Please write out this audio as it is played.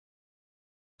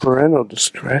Parental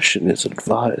discretion is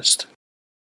advised.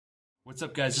 What's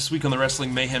up, guys? This week on the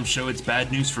Wrestling Mayhem Show, it's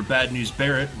Bad News for Bad News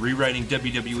Barrett, rewriting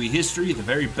WWE history, the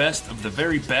very best of the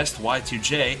very best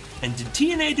Y2J, and did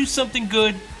TNA do something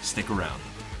good? Stick around.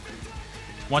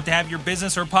 Want to have your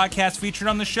business or podcast featured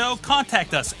on the show?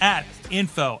 Contact us at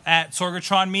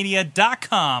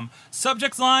info@sorgatronmedia.com.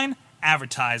 Subject line,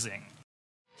 advertising.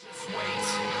 Just wait,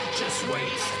 just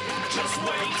wait, just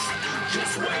wait,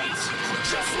 just wait,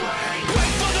 just wait. Wait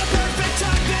for the perfect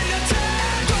time, then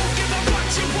attack. Don't give up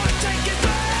what you want, take it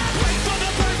back. Wait for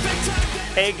the perfect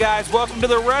time, then... Hey guys, welcome to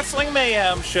the Wrestling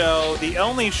Mayhem Show, the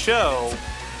only show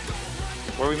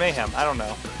where we mayhem. I don't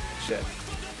know. Shit.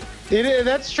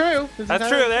 That's true. That's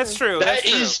true. That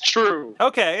is true.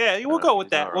 Okay, yeah, we'll go with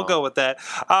that. We'll go with that.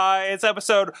 It's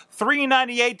episode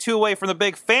 398, 2 away from the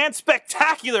big fan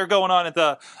spectacular going on at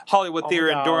the Hollywood Theater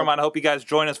in Durham. I hope you guys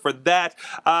join us for that.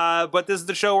 But this is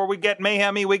the show where we get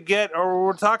mayhemy,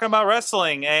 we're talking about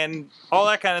wrestling and all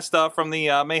that kind of stuff from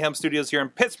the Mayhem Studios here in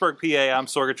Pittsburgh, PA. I'm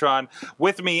Sorgatron.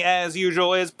 With me, as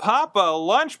usual, is Papa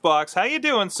Lunchbox. How you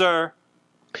doing, sir?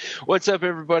 What's up,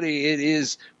 everybody? It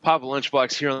is Papa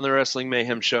Lunchbox here on the Wrestling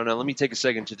Mayhem Show. Now, let me take a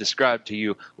second to describe to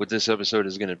you what this episode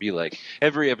is going to be like.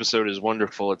 Every episode is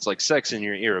wonderful. It's like sex in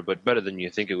your ear, but better than you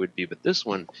think it would be. But this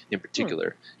one, in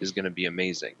particular, is going to be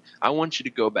amazing. I want you to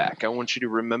go back. I want you to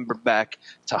remember back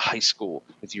to high school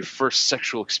with your first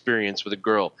sexual experience with a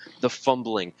girl, the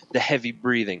fumbling, the heavy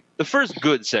breathing, the first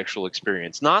good sexual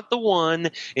experience, not the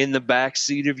one in the back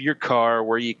seat of your car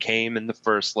where you came in the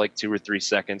first, 2 or 3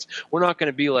 seconds. We're not going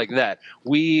to be like that.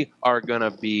 We are going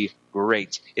to be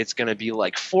great. It's going to be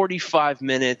 45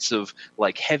 minutes of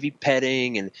heavy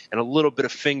petting and a little bit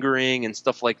of fingering and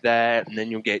stuff like that, and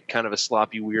then you'll get kind of a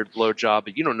sloppy, weird blowjob,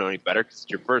 but you don't know any better because it's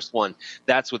your first one.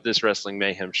 That's what this Wrestling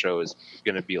Mayhem Show is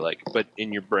going to be like, but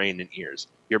in your brain and ears.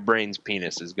 Your brain's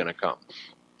penis is going to come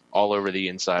all over the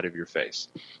inside of your face.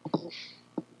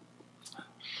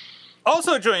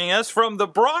 Also joining us from the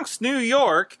Bronx, New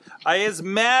York, is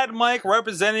Mad Mike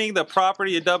representing the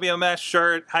Property of WMS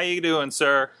shirt. How you doing,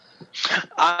 sir?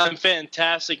 I'm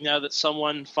fantastic now that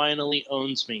someone finally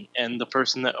owns me, and the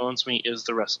person that owns me is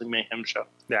the Wrestling Mayhem Show.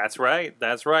 That's right.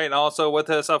 And also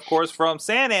with us, of course, from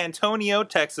San Antonio,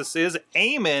 Texas, is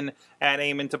Eamon at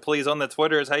Eamon to Please on the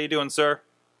Twitters. How you doing, sir?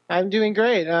 I'm doing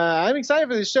great. I'm excited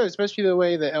for this show, especially the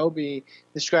way that LB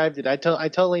described it. I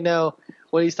totally know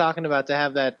what he's talking about to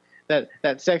have that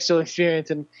sexual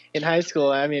experience in high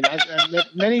school. I mean,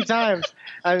 many times.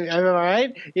 Am I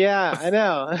right? Yeah, I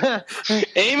know.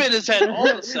 Eamon has had all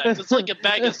the sex. It's like a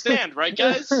bag of sand, right,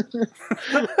 guys? That's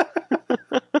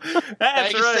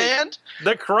bag of right. Sand?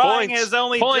 The crying Points. has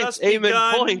only Points. just Eamon,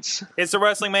 begun. points. It's the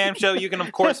Wrestling Mayhem Show. You can,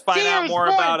 of course, find out more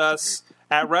about us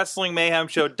at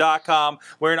WrestlingMayhemShow.com.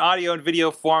 We're in audio and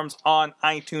video forms on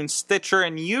iTunes, Stitcher,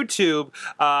 and YouTube,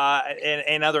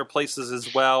 and other places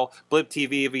as well. Blip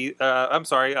TV,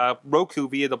 Roku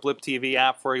via the Blip TV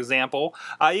app, for example.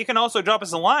 You can also drop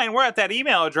us a line. We're at that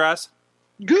email address.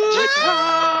 Good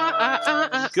times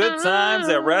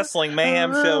at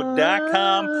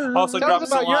WrestlingMayhemShow.com. Also Tell drop us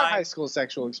us a about your line. high school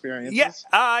sexual experiences.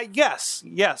 Yes.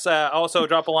 Also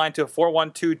drop a line to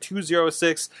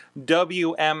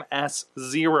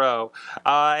 412-206-WMS0.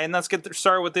 And let's get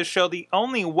started with this show the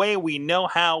only way we know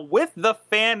how, with the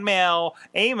fan mail.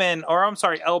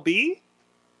 LB?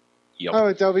 Yep. Oh,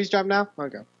 it's LB's job now?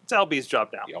 Okay. It's LB's job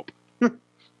now. Yep.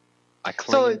 I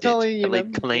claimed Totally, it. I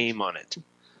laid claim on it.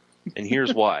 And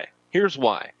here's why. We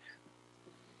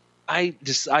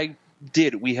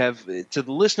have, to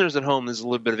the listeners at home, this is a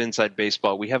little bit of inside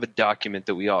baseball. We have a document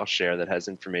that we all share that has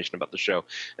information about the show,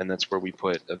 and that's where we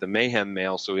put the Mayhem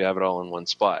mail, so we have it all in one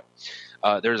spot.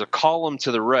 There's a column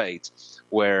to the right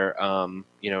where,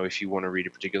 if you want to read a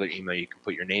particular email, you can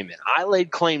put your name in. I laid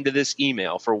claim to this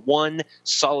email for one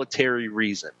solitary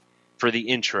reason, for the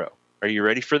intro. Are you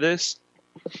ready for this?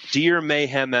 Dear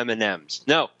Mayhem M&Ms.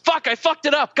 No. Fuck, I fucked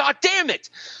it up. God damn it.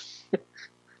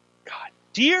 God.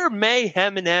 Dear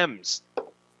Mayhem M&Ms.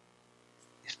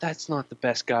 If that's not the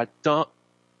best, God,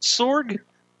 Sorg,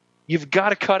 you've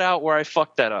got to cut out where I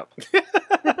fucked that up.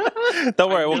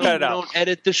 Don't worry, we'll cut it out. Don't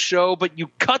edit the show, but you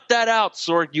cut that out,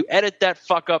 Sorg. You edit that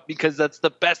fuck up because that's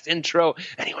the best intro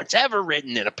anyone's ever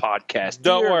written in a podcast.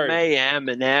 Don't Dear worry. Mayhem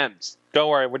M&Ms. Don't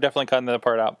worry, we're definitely cutting that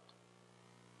part out.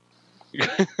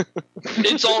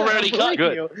 It's already cut.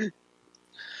 Good.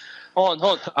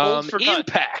 Hold for cut.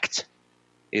 Impact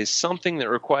is something that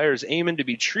requires Eamon to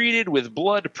be treated with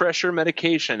blood pressure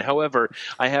medication. However,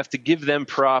 I have to give them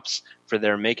props for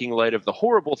their making light of the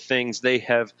horrible things they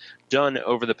have done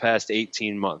over the past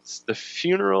 18 months. The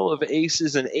funeral of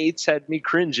aces and eights had me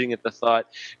cringing at the thought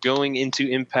going into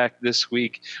Impact this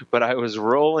week, but I was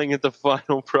rolling at the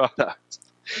final product.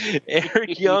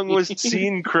 Eric Young was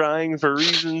seen crying for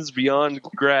reasons beyond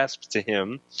grasp to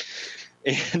him.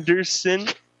 Anderson...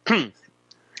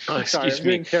 excuse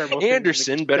me.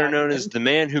 Anderson, better known as the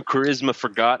man who charisma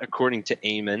forgot, according to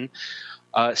Eamon,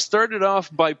 started off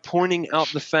by pointing out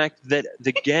the fact that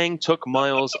the gang took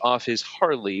miles off his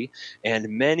Harley, and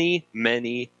many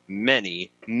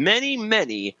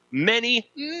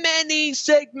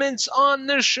segments on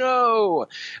the show.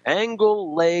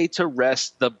 Angle lay to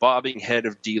rest the bobbing head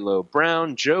of D'Lo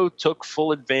Brown. Joe took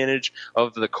full advantage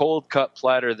of the cold cut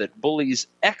platter that Bully's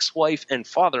ex-wife and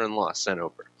father-in-law sent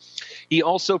over. He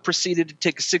also proceeded to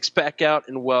take a six-pack out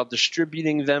and, while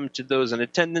distributing them to those in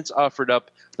attendance, offered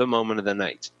up the moment of the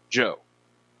night. Joe,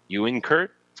 you in,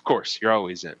 Kurt? Of course, you're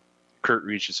always in. Kurt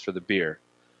reaches for the beer.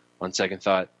 On second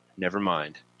thought, never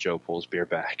mind. Joe pulls beer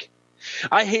back.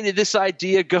 I hated this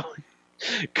idea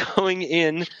going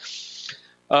in,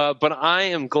 but I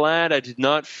am glad I did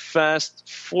not fast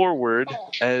forward,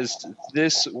 as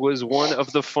this was one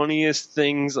of the funniest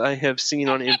things I have seen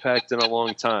on Impact in a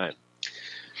long time.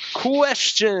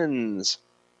 Questions.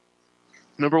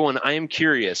 Number one, I am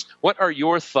curious. What are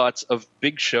your thoughts of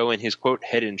Big Show and his, quote,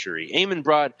 head injury? Eamon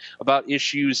brought about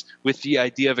issues with the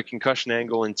idea of a concussion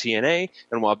angle in TNA,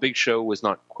 and while Big Show was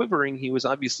not quivering, he was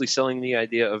obviously selling the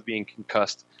idea of being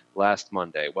concussed last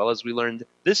Monday. Well, as we learned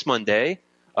this Monday,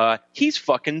 he's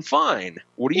fucking fine.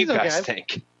 What do you guys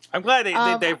think? I'm glad they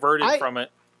diverted from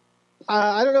it.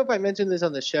 I don't know if I mentioned this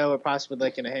on the show or possibly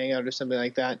like in a hangout or something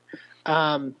like that.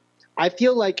 I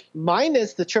feel like,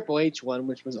 minus the Triple H one,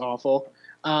 which was awful,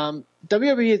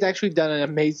 WWE has actually done an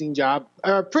amazing job,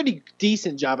 or a pretty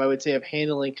decent job, I would say, of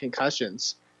handling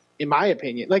concussions, in my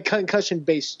opinion, like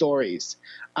concussion-based stories.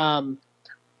 For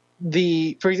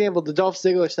example, the Dolph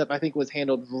Ziggler stuff I think was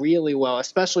handled really well,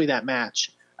 especially that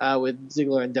match with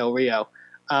Ziggler and Del Rio.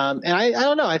 And I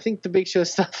don't know, I think the Big Show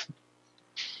stuff,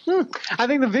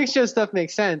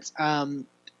 makes sense.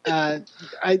 I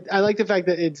like the fact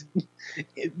that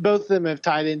both of them have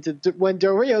tied into when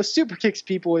Del Rio super kicks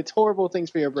people, it's horrible things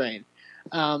for your brain.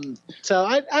 So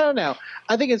I don't know.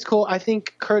 I think it's cool. I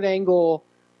think Kurt Angle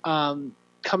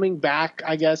coming back,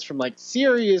 I guess, from like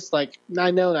serious, like, I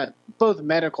know that both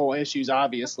medical issues,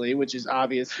 obviously, which is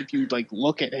obvious if you like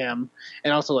look at him,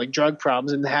 and also like drug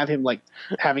problems, and have him like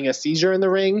having a seizure in the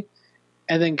ring,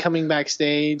 and then coming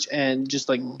backstage and just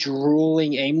like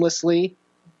drooling aimlessly,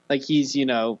 like he's,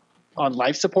 on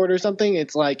life support or something.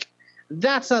 It's like,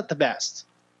 that's not the best.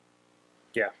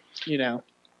 Yeah.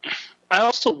 I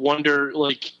also wonder,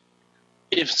 like,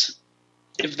 if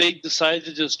they decided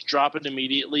to just drop it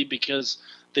immediately because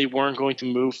they weren't going to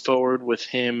move forward with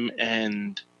him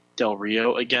and Del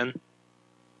Rio again.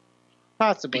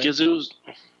 Possibly. Because it was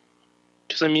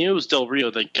Del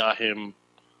Rio that got him,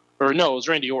 or no, it was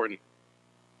Randy Orton.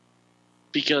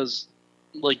 Because,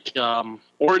 like,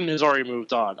 Orton has already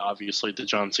moved on, obviously, to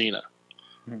John Cena.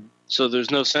 Hmm. So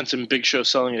there's no sense in Big Show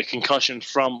selling a concussion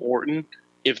from Orton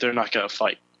if they're not going to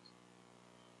fight.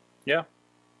 Yeah.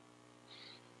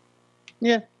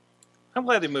 Yeah. I'm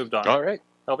glad they moved on. All right.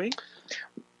 LB?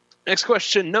 Next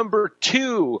question, number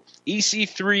 2.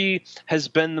 EC3 has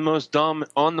been the most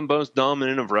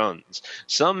dominant of runs.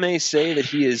 Some may say that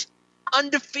he is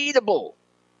undefeatable.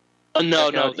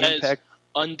 No, that is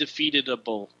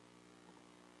undefeatable.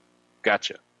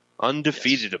 Gotcha.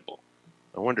 Undefeatable.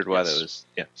 I wondered why that was.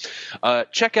 Yeah.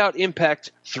 Check out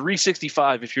Impact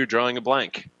 365 if you're drawing a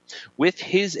blank. With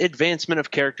his advancement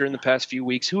of character in the past few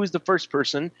weeks, who is the first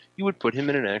person you would put him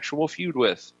in an actual feud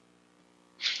with?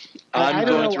 I'm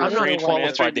going to refrain from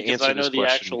qualified to answering because answer I know this the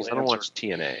question actual because I answer. don't watch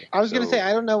TNA. I was going to say,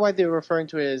 I don't know why they were referring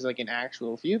to it as like an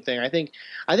actual feud thing. I think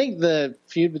the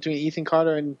feud between Ethan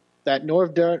Carter and that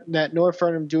North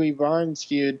Burnham Dewey Barnes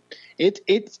feud,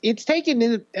 it's taken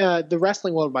in the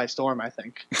wrestling world by storm. I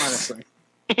think, honestly,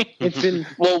 it's been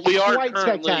we are quite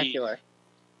currently spectacular.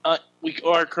 We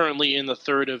are currently in the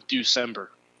 3rd of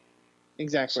December.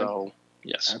 Exactly. So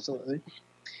yes, absolutely.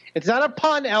 It's not a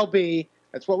pun, LB.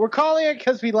 That's what we're calling it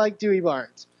because we like Dewey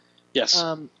Barnes. yes.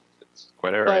 It's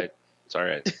quite all right. It's all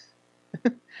right.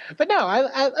 But no,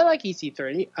 I like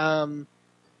EC3.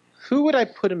 Who would I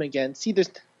put him against? See,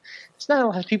 there's not a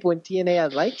lot of people in TNA I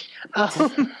like.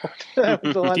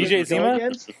 DJ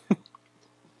Zima?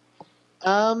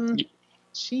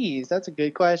 Jeez, that's a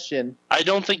good question. I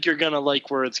don't think you're going to like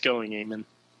where it's going, Eamon.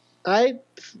 I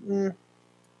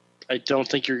I don't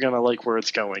think you're gonna like where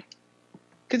it's going.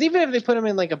 Because even if they put him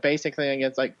in like a basic thing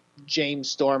against like James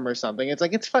Storm or something, it's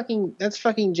like that's fucking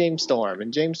James Storm,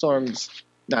 and James Storm's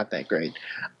not that great.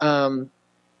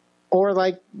 Or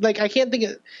like I can't think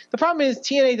of the problem is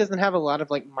TNA doesn't have a lot of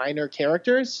like minor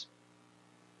characters.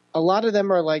 A lot of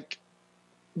them are like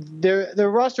their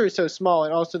roster is so small,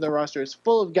 and also their roster is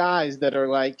full of guys that are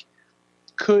like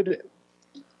could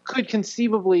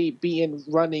conceivably be in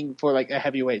running for like a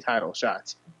heavyweight title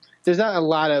shot. There's not a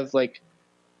lot of like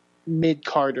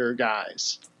mid-carder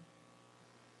guys.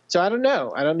 So I don't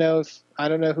know. I don't know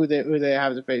who they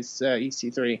have to face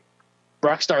EC3.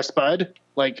 Rockstar Spud?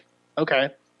 Like,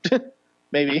 okay.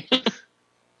 Maybe.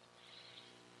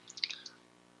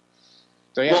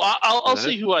 So yeah. Well, I'll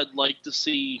see who I'd like to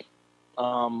see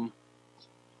EC3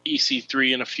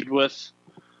 in a feud with.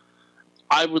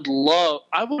 I would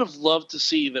have loved to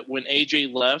see that when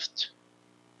AJ left,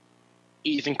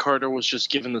 Ethan Carter was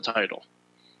just given the title.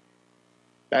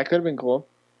 That could have been cool.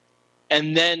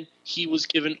 And then he was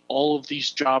given all of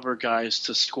these jobber guys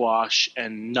to squash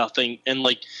and nothing. And,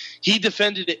 like, he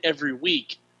defended it every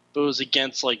week, but it was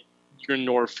against, like, your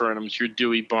North Furnhams, your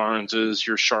Dewey Barneses,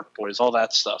 your Shark Boys, all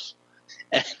that stuff.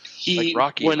 And he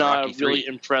went on a really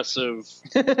impressive,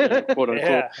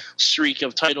 quote-unquote, streak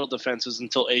of title defenses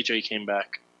until AJ came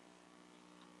back.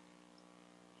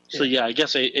 So, yeah, I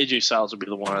guess AJ Styles would be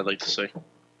the one I'd like to see.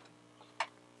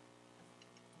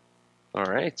 All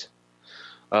right.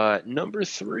 Number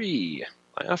 3.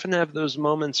 I often have those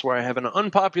moments where I have an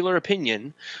unpopular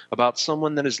opinion about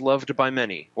someone that is loved by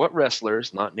many. What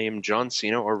wrestlers, not named John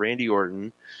Cena or Randy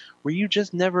Orton, were you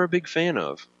just never a big fan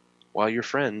of, while your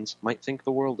friends might think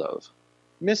the world of?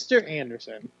 Mr.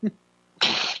 Anderson.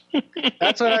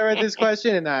 That's when I read this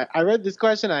question, and I read this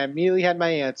question, I immediately had my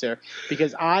answer.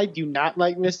 Because I do not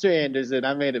like Mr. Anderson.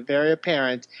 I made it very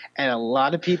apparent, and a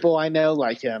lot of people I know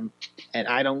like him, and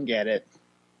I don't get it.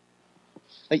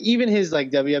 Like, even his,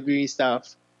 like, WWE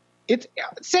stuff, it's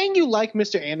saying you like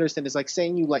Mr. Anderson is like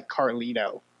saying you like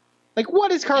Carlito. Like,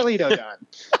 what has Carlito done?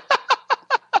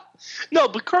 No,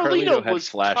 but Carlito had was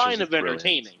flashes kind of of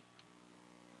entertaining.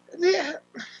 Yeah.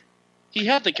 He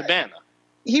had the cabana.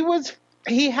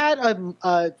 He had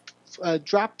a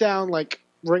drop down like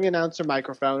ring announcer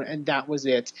microphone, and that was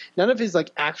it. None of his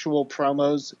like actual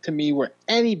promos to me were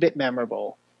any bit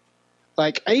memorable.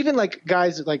 Like, I even like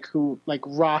guys like who like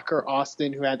Rock or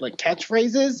Austin who had like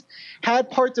catchphrases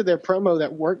had parts of their promo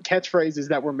that weren't catchphrases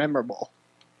that were memorable.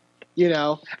 You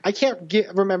know, I can't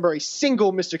remember a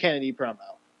single Mr. Kennedy promo.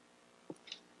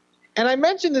 And I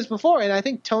mentioned this before, and I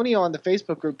think Tony on the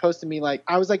Facebook group posted me like,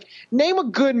 I was like, name a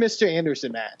good Mr.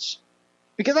 Anderson match.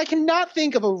 Because I cannot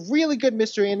think of a really good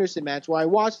Mr. Anderson match where I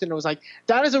watched it and was like,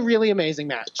 that is a really amazing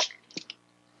match.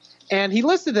 And he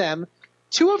listed them.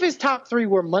 2 of his top 3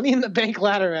 were Money in the Bank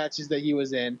ladder matches that he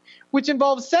was in, which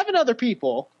involved 7 other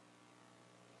people,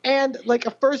 and like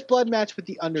a First Blood match with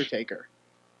The Undertaker.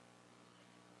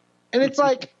 And it's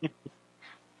like,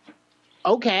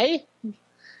 okay.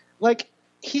 Like,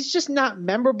 he's just not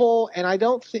memorable, and I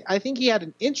think he had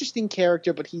an interesting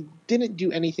character, but he didn't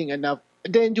do enough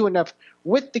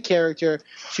with the character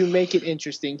to make it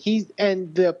interesting.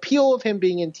 And the appeal of him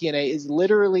being in TNA is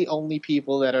literally only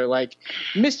people that are like,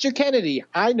 Mr. Kennedy.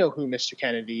 I know who Mr.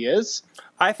 Kennedy is.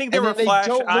 I think there were they flashes.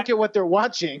 don't look at what they're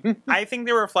watching. I think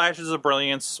there were flashes of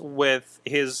brilliance with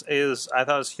his. I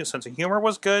thought his sense of humor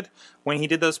was good when he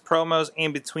did those promos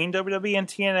in between WWE and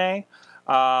TNA.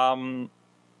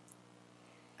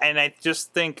 And I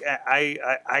just think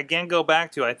I again go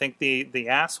back to, I think the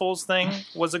assholes thing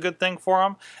was a good thing for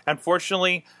him.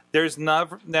 Unfortunately, there's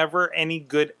never any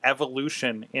good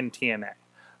evolution in TNA.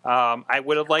 I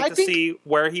would have liked to see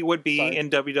where he would be in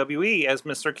WWE as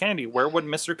Mr. Kennedy. Where would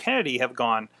Mr. Kennedy have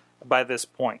gone by this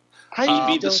point? He'd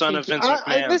be the son of Vince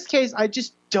McMahon. In this case, I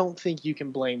just don't think you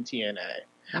can blame TNA.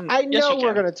 I know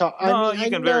we're going to talk. I know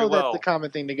that's the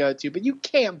common thing to go to, but you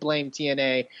can't blame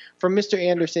TNA for Mr.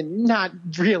 Anderson not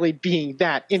really being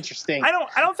that interesting. I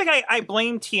don't think I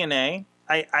blame TNA.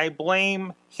 I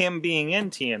blame him being in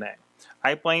TNA.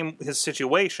 I blame his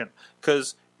situation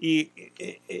because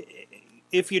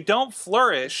if you don't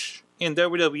flourish in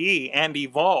WWE and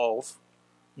evolve,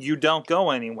 you don't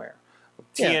go anywhere.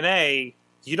 TNA,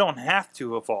 you don't have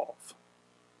to evolve,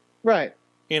 right?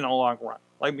 In a long run,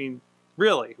 I mean.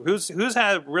 Really, who's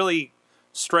had really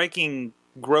striking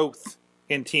growth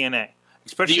in TNA?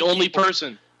 Especially the only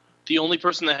person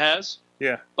that has,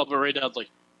 Bubba Ray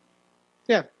Dudley.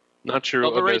 Yeah, not true.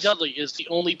 Bubba Ray Dudley is the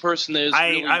only person that is.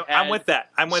 I'm with that.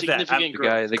 I'm with that.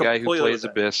 The guy who plays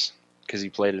Abyss because he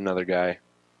played another guy.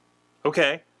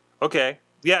 Okay.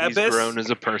 Yeah, he's Abyss grown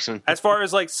as a person. As far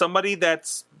as like somebody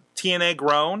that's TNA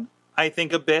grown, I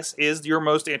think Abyss is your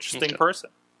most interesting person.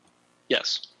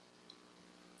 Yes.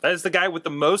 That is the guy with the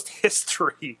most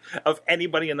history of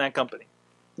anybody in that company.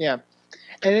 Yeah.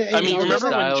 And I mean, remember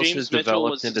when Styles James has Mitchell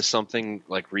developed was- into something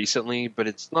like recently, but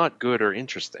it's not good or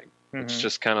interesting. It's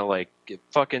just kind of like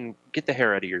get the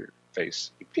hair out of your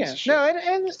face. you piece Yeah, of shit.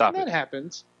 no, and Stop that it.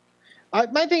 happens.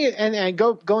 My thing is, and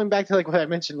going back to like what I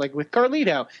mentioned, like with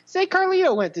Carlito, say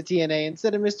Carlito went to TNA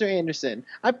instead of Mr. Anderson,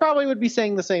 I probably would be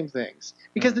saying the same things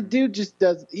because the dude just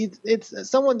does. It's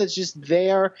someone that's just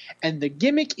there, and the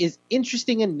gimmick is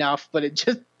interesting enough, but it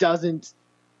just doesn't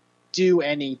do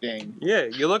anything. Yeah,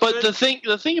 you look But good.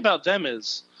 the thing about them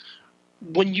is,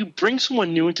 when you bring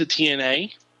someone new into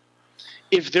TNA,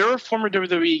 if they're a former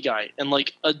WWE guy and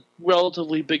like a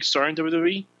relatively big star in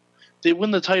WWE, they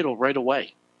win the title right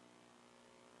away.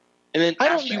 And then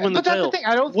after you win the but that's title, the thing.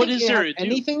 I don't what think is it there has to do?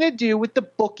 anything to do with the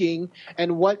booking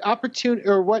and what opportunity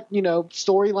or what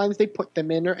storylines they put them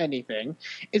in or anything.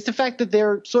 It's the fact that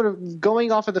they're sort of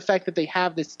going off of the fact that they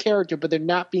have this character, but they're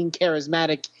not being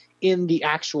charismatic in the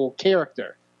actual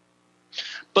character.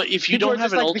 But if you People don't are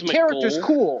have just an like, the ultimate character's goal,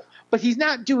 cool, but he's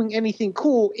not doing anything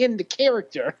cool in the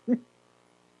character.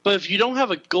 but if you don't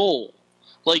have a goal,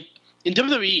 like in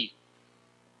WWE,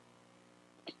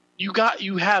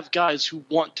 you have guys who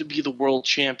want to be the world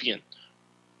champion,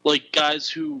 like guys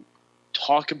who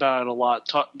talk about it a lot,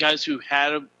 guys who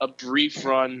had a brief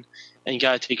run and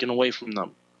got it taken away from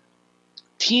them.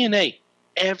 TNA,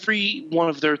 every one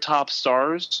of their top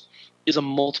stars is a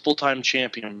multiple-time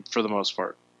champion for the most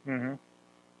part. Mhm.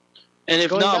 And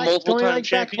if Going not back- a multiple-time going back to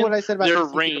champion, what I said about their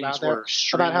Mystique reigns about were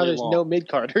extremely about how there's long. no mid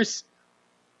carders.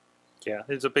 Yeah,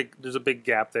 there's a big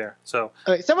gap there. So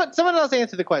Okay, someone else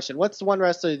answer the question. What's the one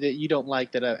wrestler that you don't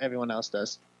like that everyone else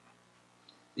does?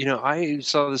 I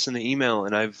saw this in the email,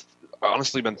 and I've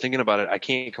honestly been thinking about it. I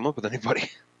can't come up with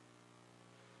anybody.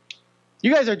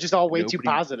 You guys are just all way too Nobody-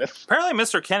 positive. apparently,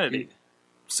 Mr. Kennedy.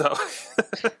 So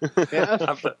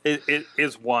Yeah. it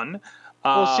is one.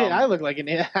 Well, shit, I look like an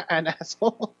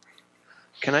asshole.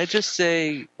 Can I just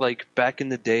say, like, back in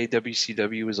the day,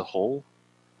 WCW as a whole?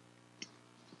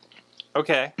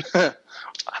 Okay.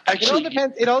 Actually,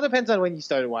 It all depends on when you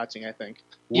started watching, I think.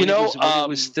 You know, when it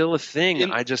was still a thing,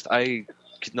 in- I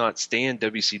could not stand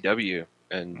WCW.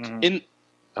 And Mhm.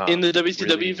 in the really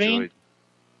WCW vein, enjoyed-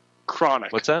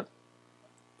 Chronic. What's that?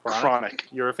 Chronic.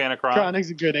 You're a fan of Chronic? Chronic's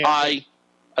a good answer.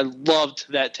 I loved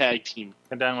that tag team.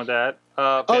 I'm down with that.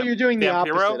 You're doing the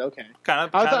opposite. Okay. Kind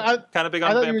I thought of big I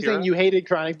on thought you were Vampiro. saying you hated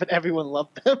Chronic, but everyone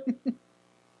loved them.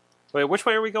 Wait, which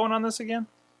way are we going on this again?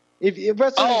 if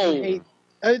wrestler that Oh. you hate,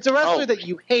 it's a wrestler Oh. that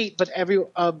you hate, but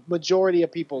a majority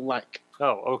of people like.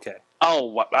 Oh, okay.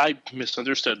 Oh, I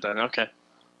misunderstood then. Okay.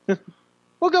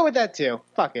 We'll go with that too.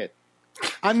 Fuck it.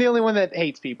 I'm the only one that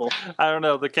hates people. I don't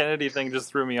know. The Kennedy thing just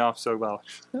threw me off so well.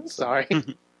 I'm sorry.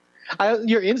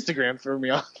 Your Instagram threw me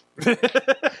off. You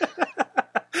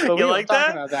But we like don't talk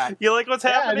that? about that. You like what's Yeah,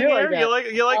 I happening do like here?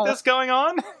 that. You like Oh. this going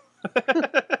on?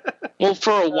 Well,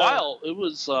 for a while, it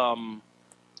was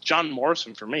John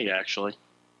Morrison for me, actually.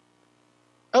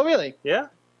 Oh, really? Yeah.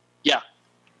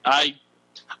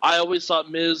 I always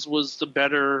thought Miz was the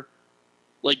better.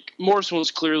 Like, Morrison was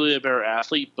clearly a better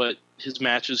athlete, but his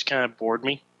matches kind of bored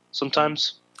me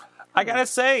sometimes. I gotta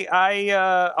say, I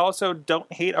also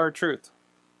don't hate R-Truth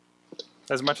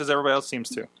as much as everybody else seems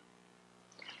to.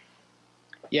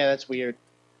 Yeah, that's weird.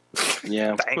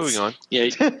 Yeah. Thanks. Moving on. Yeah,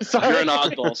 Sorry. you're an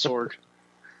oddball, Sorg.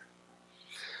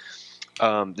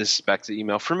 This is back to the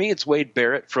email. For me, it's Wade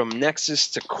Barrett. From Nexus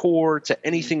to Core to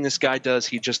anything this guy does,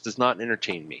 he just does not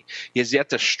entertain me. He has yet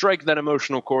to strike that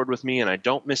emotional chord with me, and I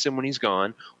don't miss him when he's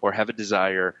gone or have a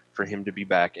desire for him to be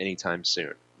back anytime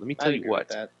soon. Let me tell I'd you agree what. with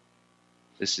that.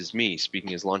 This is me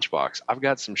speaking as Lunchbox. I've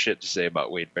got some shit to say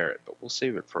about Wade Barrett, but we'll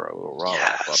save it for a little raw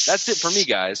wrap up. That's it for me,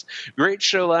 guys. Great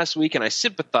show last week, and I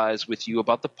sympathize with you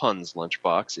about the puns,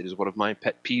 Lunchbox. It is one of my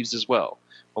pet peeves as well,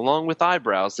 along with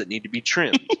eyebrows that need to be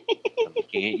trimmed. I'm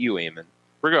looking at you, Eamon.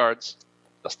 Regards,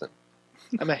 Dustin.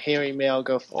 I'm a hairy male.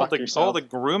 Go fuck yourself. all the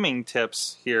grooming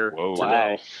tips here Whoa.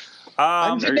 today.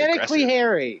 I'm very genetically aggressive.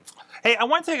 hairy. Hey, I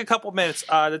want to take a couple minutes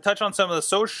to touch on some of the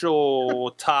social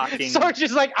talking. So it's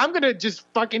just like, I'm going to just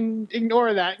fucking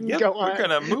ignore that and Yep, go we're on.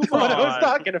 gonna move what I was on.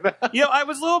 talking about. You know, I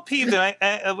was a little peeved, and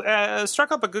I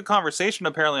struck up a good conversation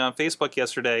apparently on Facebook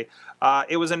yesterday.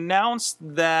 It was announced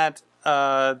that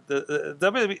the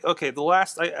WWE. Okay,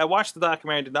 I watched the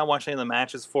documentary. Did not watch any of the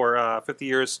matches for 50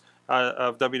 years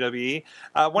of WWE.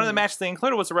 One of the matches they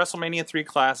included was the WrestleMania 3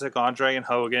 Classic, Andre and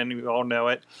Hogan. We all know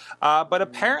it. But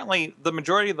apparently, the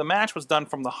majority of the match was done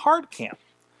from the hard cam.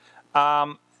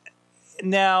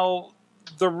 Now,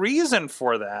 the reason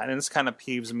for that, and this kind of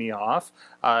peeves me off,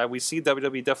 we see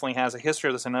WWE definitely has a history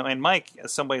of this. And Mike,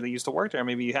 as somebody that used to work there,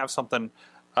 maybe you have something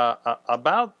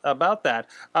about that.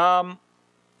 And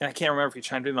I can't remember if you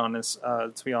chimed in on this,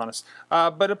 to be honest.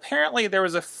 But apparently there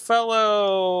was a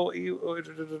fellow...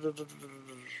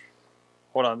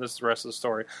 Hold on, this is the rest of the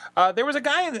story. There was a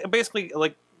guy, basically,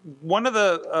 like, one of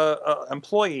the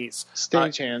employees...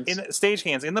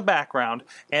 stagehands in the background.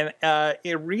 And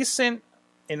in recent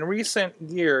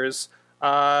years...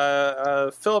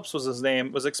 Phillips was his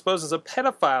name, was exposed as a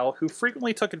pedophile who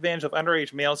frequently took advantage of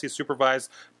underage males he supervised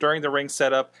during the ring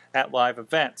setup at live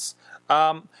events.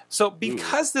 So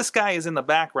because this guy is in the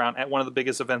background at one of the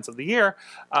biggest events of the year,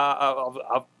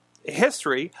 of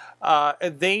history,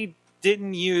 they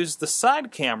didn't use the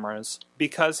side cameras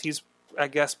because he's, I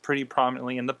guess, pretty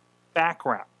prominently in the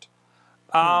background.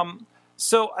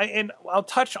 So, and I'll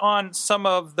touch on some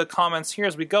of the comments here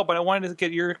as we go, but I wanted to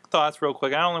get your thoughts real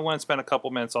quick. I only want to spend a couple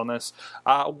minutes on this.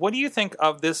 What do you think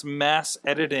of this mass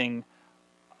editing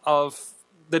of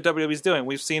the WWE's doing?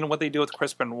 We've seen what they do with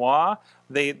Chris Benoit.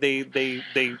 They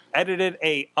edited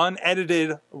a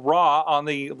unedited Raw on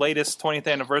the latest 20th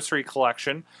anniversary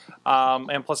collection,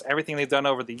 and plus everything they've done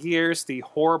over the years, the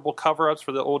horrible cover-ups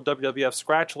for the old WWF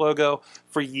scratch logo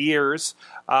for years.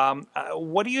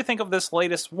 What do you think of this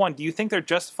latest one? Do you think they're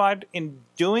justified in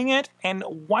doing it? And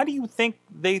why do you think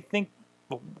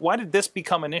why did this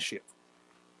become an issue?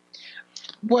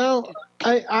 Well,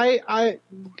 I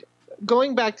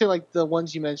going back to like the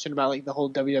ones you mentioned about like the whole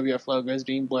WWF logos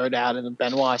being blurred out and the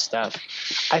Benoit stuff,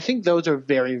 I think those are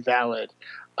very valid.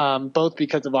 Both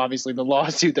because of obviously the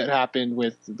lawsuit that happened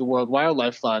with the World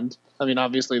Wildlife Fund. I mean,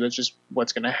 obviously that's just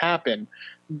what's going to happen.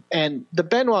 And the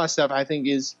Benoit stuff, I think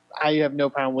I have no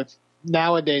problem with.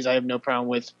 Nowadays, I have no problem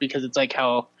with, because it's like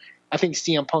how I think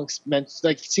CM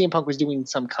Punk was doing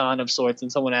some con of sorts,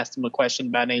 and someone asked him a question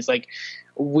about it, and he's like,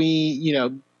 we,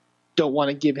 don't want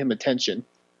to give him attention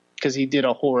because he did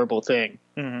a horrible thing.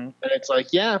 Mm-hmm. And it's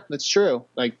like, yeah, that's true.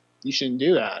 Like, you shouldn't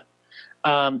do that.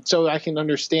 So I can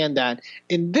understand that.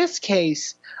 In this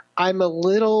case, I'm a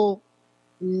little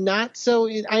not so.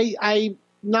 I'm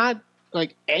not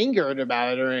like angered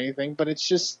about it or anything, but it's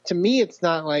just, to me, it's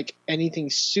not like anything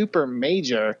super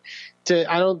major.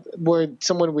 Where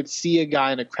someone would see a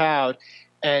guy in a crowd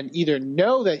and either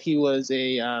know that he was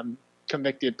a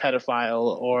convicted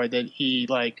pedophile, or that he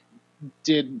like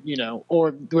did,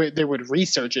 or they would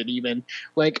research it even.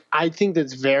 Like, I think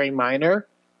that's very minor.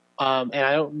 And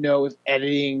I don't know if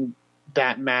editing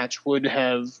that match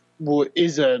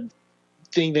is a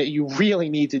thing that you really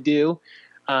need to do.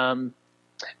 And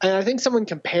I think someone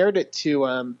compared it to,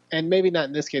 and maybe not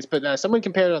in this case, but someone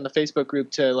compared it on the Facebook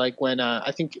group to like when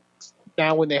I think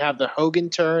now when they have the Hogan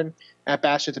turn at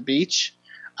Bash at the Beach,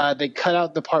 they cut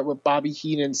out the part where Bobby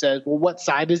Heenan says, "Well, what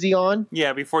side is he on?"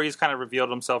 Yeah, before he's kind of revealed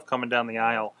himself coming down the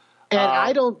aisle. And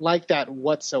I don't like that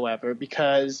whatsoever,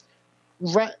 because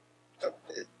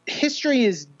history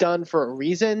is done for a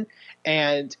reason,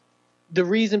 and the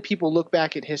reason people look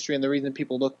back at history and the reason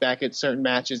people look back at certain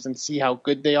matches and see how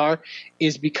good they are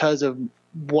is because of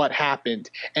what happened.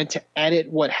 And to edit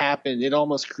what happened, it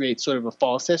almost creates sort of a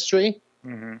false history.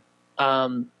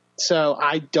 Mm-hmm. So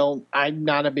I'm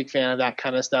not a big fan of that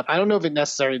kind of stuff. I don't know if it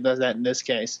necessarily does that in this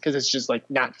case, because it's just like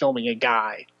not filming a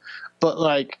guy. But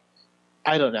like,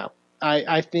 I don't know.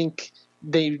 I think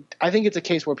it's a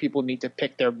case where people need to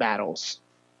pick their battles.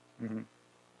 Mm-hmm.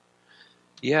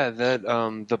 Yeah, that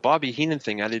the Bobby Heenan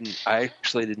thing, I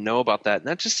actually didn't know about that, and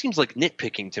that just seems like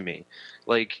nitpicking to me.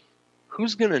 Like,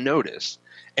 who's gonna notice?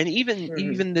 And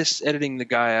even this editing the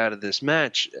guy out of this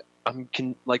match, I'm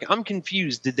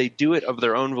confused. Did they do it of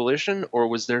their own volition, or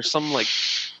was there some like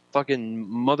fucking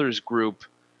mothers group,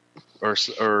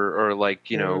 or like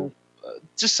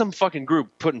just some fucking group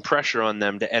putting pressure on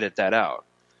them to edit that out?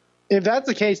 If that's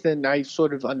the case, then I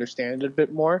sort of understand it a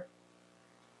bit more.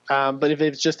 But if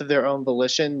it's just of their own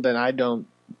volition, then I don't.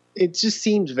 It just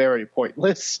seems very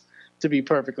pointless, to be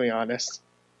perfectly honest.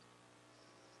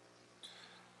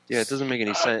 Yeah, it doesn't make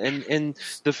any sense. And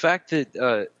the fact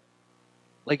that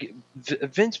like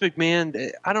Vince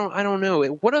McMahon, I don't know.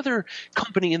 What other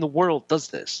company in the world does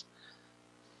this?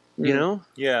 You know?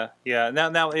 Yeah.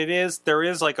 Now there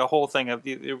is like a whole thing of,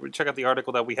 check out the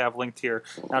article that we have linked here.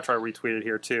 I'll try to retweet it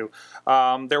here too.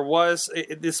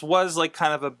 This was like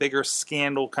kind of a bigger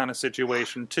scandal kind of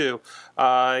situation too.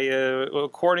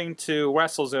 According to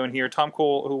WrestleZone here, Tom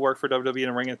Cole, who worked for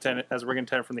WWE as a ring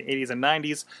attendant from the 80s and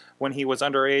 90s, when he was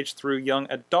underage through young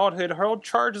adulthood, hurled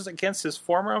charges against his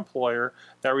former employer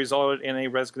that resulted in a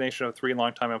resignation of 3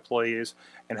 longtime employees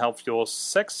and helped fuel a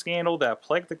sex scandal that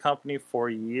plagued the company for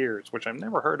years, which I've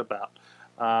never heard about.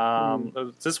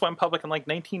 This went public in like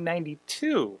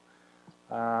 1992.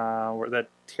 Where that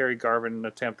Terry Garvin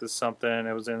attempted something.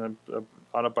 It was in a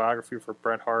autobiography for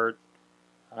Bret Hart.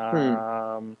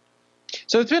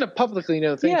 So it's been a publicly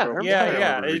known thing Yeah, for a Yeah, while.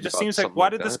 yeah. reading It just about seems like, something why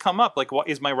like did this that. come up? Like, what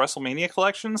is my WrestleMania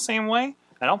collection the same way?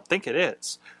 I don't think it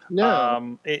is.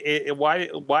 No.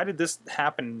 Why did this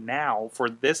happen now for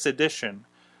this edition?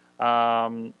 Yeah.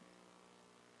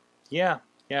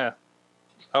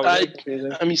 Oh, I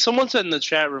mean, someone said in the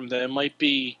chat room that it might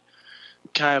be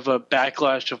kind of a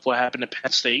backlash of what happened at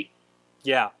Penn State.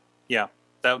 yeah.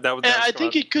 That was. And I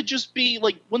think it could just be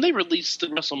like when they released the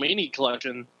WrestleMania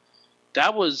collection,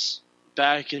 that was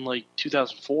back in like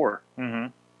 2004. Mm-hmm.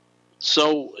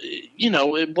 So,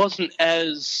 it wasn't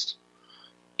as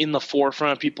in the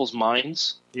forefront of people's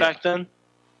minds back then.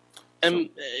 And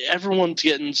everyone's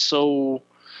getting so,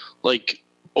 like,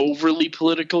 overly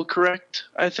political correct,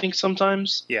 I think,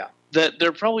 sometimes. Yeah. That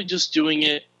they're probably just doing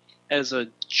it as a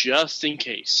just in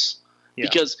case. Yeah.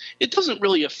 Because it doesn't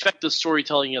really affect the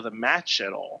storytelling of the match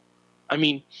at all. I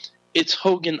mean, it's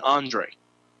Hogan-Andre.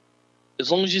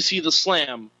 As long as you see the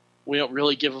slam, we don't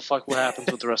really give a fuck what happens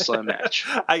with the rest of that match.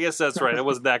 I guess that's right. It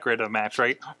wasn't that great of a match,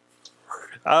 right?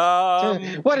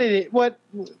 What did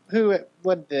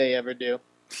they ever do?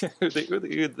 Who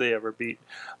did they ever beat?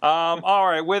 All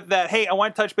right, with that, hey, I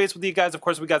want to touch base with you guys. Of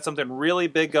course, we got something really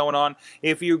big going on.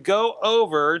 If you go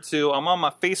over to, I'm on my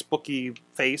Facebook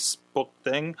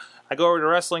thing. I go over to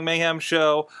Wrestling Mayhem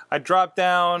Show. I drop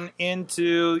down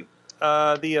into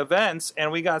the events,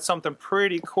 and we got something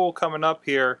pretty cool coming up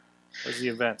here. Where's the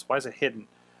events? Why is it hidden?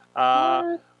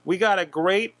 We got a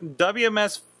great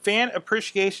WMS Fan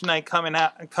Appreciation Night coming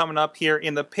up here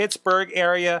in the Pittsburgh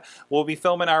area. We'll be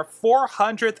filming our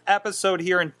 400th episode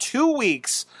here in 2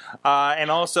 weeks. And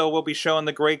also we'll be showing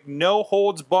the great No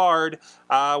Holds Barred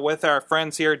with our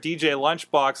friends here, DJ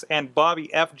Lunchbox and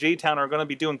Bobby F. J-Town are going to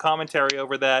be doing commentary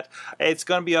over that. It's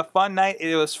going to be a fun night.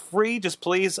 It was free. Just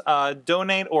please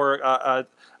donate or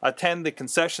attend the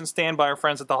concession stand by our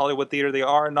friends at the Hollywood Theater. They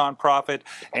are a nonprofit,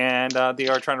 and they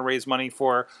are trying to raise money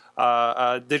for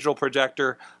a digital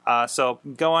projector. So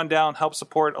go on down, help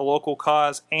support a local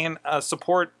cause, and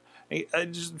support.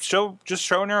 Just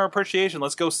showing our appreciation.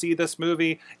 Let's go see this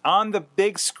movie on the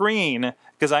big screen,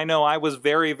 because I know I was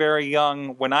very, very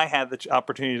young when I had the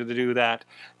opportunity to do that,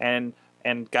 and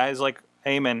guys like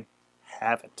Eamon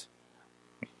haven't.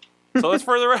 So it's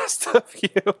for the rest of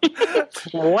you.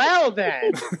 Well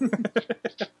then,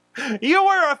 You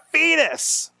were a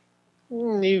fetus.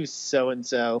 you so and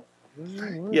so.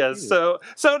 Yes, so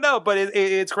no, but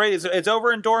it's great. It's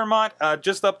over in Dormont,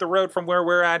 just up the road from where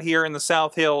we're at here in the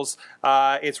South Hills.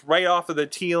 It's right off of the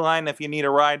T line if you need a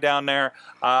ride down there.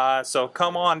 So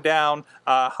come on down,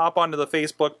 hop onto the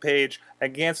Facebook page.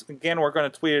 Again, we're going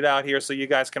to tweet it out here so you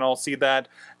guys can all see that,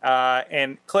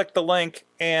 and click the link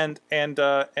and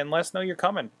let us know you're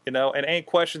coming. And any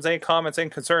questions, any comments, any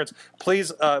concerns,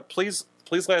 please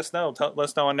let us know. Let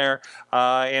us know on there,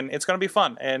 and it's going to be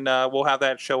fun. And we'll have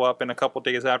that show up in a couple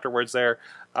days afterwards. There,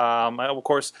 of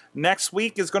course, next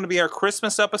week is going to be our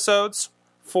Christmas episodes.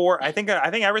 I think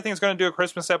everything's going to do a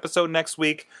Christmas episode next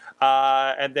week,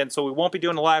 and then so we won't be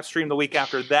doing a live stream the week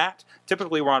after that.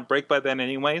 Typically, we're on break by then,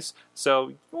 anyways, so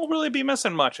you won't really be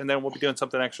missing much. And then we'll be doing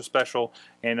something extra special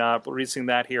and releasing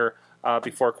that here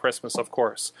before Christmas, of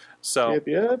course. So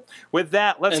Yep. with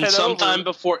that, let's And head sometime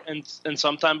over.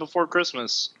 sometime before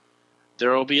Christmas,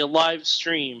 there will be a live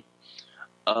stream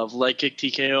of Leg Kick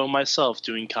TKO and myself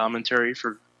doing commentary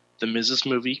for the Mrs.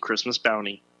 Movie Christmas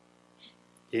Bounty.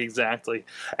 Exactly.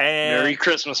 And Merry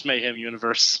Christmas, Mayhem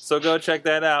Universe. so go check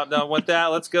that out. Now, with that,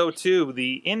 let's go to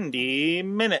the Indie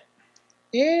Minute.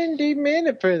 Indie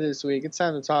Minute for this week. It's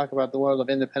time to talk about the world of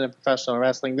independent professional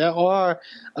wrestling. There are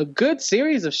a good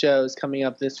series of shows coming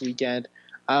up this weekend.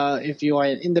 If you are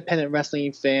an independent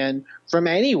wrestling fan from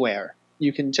anywhere,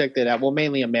 you can check that out. Well,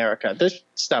 mainly America. There's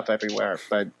stuff everywhere,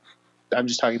 but I'm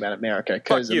just talking about America.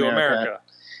 Fuck you, America.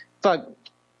 Fuck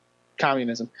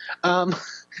communism. So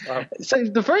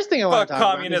the first thing I want Fuck to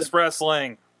talk communist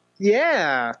wrestling.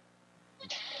 yeah.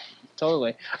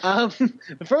 Totally.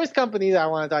 The first company that I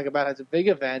want to talk about has a big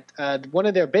event. One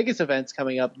of their biggest events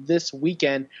coming up this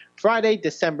weekend, Friday,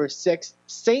 December 6th.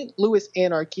 St. Louis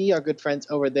Anarchy, our good friends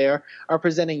over there, are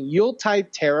presenting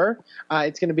Yuletide Terror.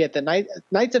 It's going to be at the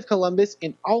Knights of Columbus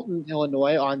in Alton,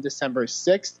 Illinois on December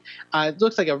 6th. It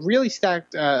looks like a really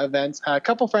stacked event. A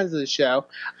couple friends of the show.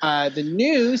 The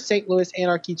new St. Louis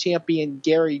Anarchy champion,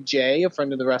 Gary J., a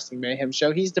friend of the Wrestling Mayhem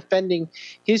show, he's defending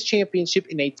his championship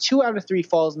in a 2 out of 3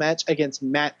 falls match against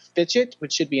Matt Fitchett,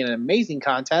 which should be an amazing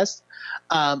contest.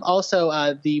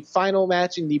 Also, the final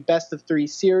match in the best of 3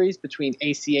 series between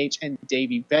ACH and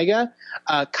Davey Vega.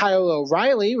 Kyle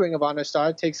O'Reilly, Ring of Honor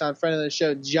star, takes on friend of the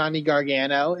show Johnny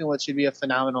Gargano in what should be a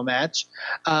phenomenal match.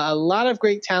 A lot of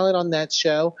great talent on that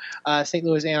show. St.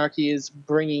 Louis Anarchy is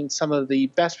bringing some of the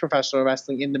best professional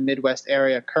wrestling in the Midwest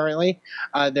area currently.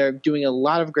 They're doing a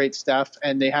lot of great stuff,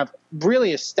 and they have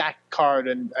really a stacked card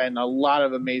and a lot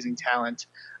of amazing talent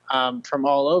from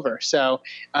all over. So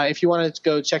if you want to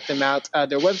go check them out,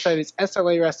 their website is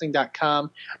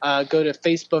slavwrestling.com. Go to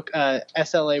Facebook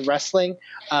SLA Wrestling,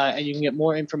 and you can get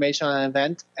more information on the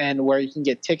event and where you can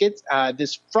get tickets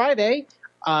this Friday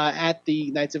at the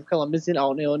Knights of Columbus in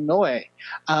Alton, Illinois.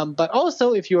 But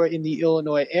also, if you are in the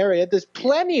Illinois area, there's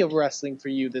plenty of wrestling for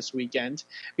you this weekend,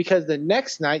 because the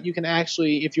next night you can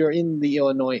actually, if you're in the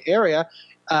Illinois area,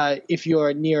 if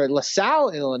you're near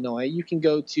LaSalle, Illinois, you can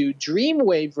go to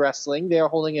Dreamwave Wrestling. They are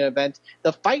holding an event,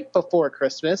 The Fight Before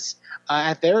Christmas,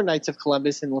 at their Knights of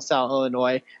Columbus in LaSalle,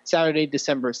 Illinois, Saturday,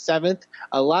 December 7th.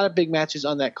 A lot of big matches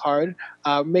on that card.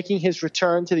 Making his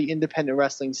return to the independent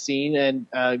wrestling scene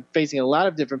and facing a lot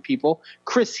of different people,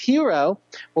 Chris Hero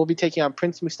will be taking on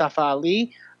Prince Mustafa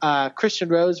Ali, Christian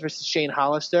Rose versus Shane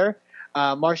Hollister,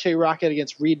 Marche Rocket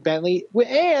against Reed Bentley,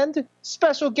 and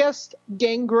special guest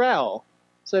Gangrel.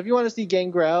 So if you want to see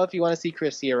Gangrel, if you want to see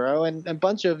Chris Hero, and a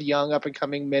bunch of young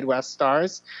up-and-coming Midwest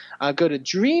stars, go to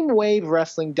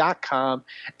DreamWaveWrestling.com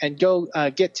and go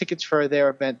get tickets for their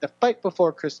event, The Fight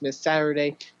Before Christmas,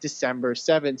 Saturday, December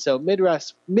 7th. So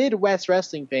Midwest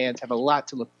wrestling fans have a lot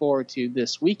to look forward to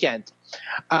this weekend.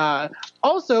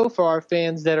 Also, for our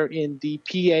fans that are in the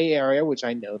PA area, which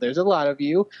I know there's a lot of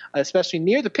you, especially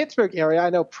near the Pittsburgh area, I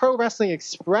know Pro Wrestling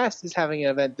Express is having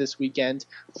an event this weekend,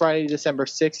 Friday, December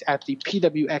 6th at the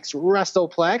PWX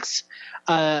WrestlePlex.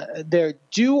 Their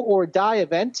Do or Die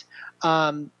event.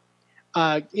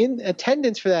 In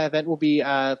attendance for that event will be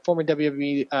former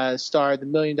WWE star, the $1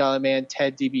 Million Man,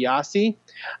 Ted DiBiase.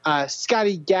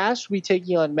 Scotty Gash will be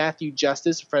taking on Matthew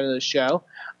Justice, a friend of the show.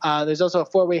 There's also a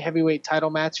 4-way heavyweight title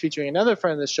match featuring another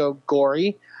friend of the show,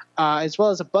 Gory, as well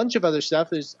as a bunch of other stuff.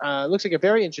 There's looks like a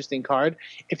very interesting card.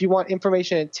 If you want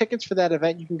information and tickets for that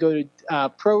event, you can go to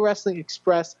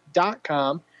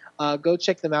ProWrestlingExpress.com. Go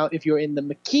check them out if you're in the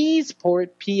McKeesport,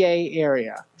 PA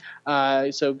area.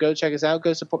 So go check us out.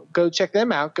 Go check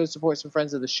them out. Go support some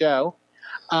friends of the show.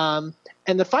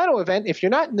 And the final event, if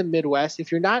you're not in the Midwest,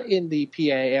 if you're not in the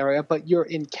PA area, but you're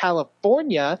in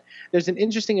California, there's an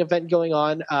interesting event going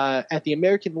on at the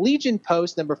American Legion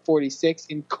Post number 46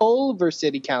 in Culver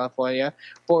City, California,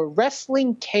 for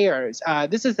Wrestling Cares.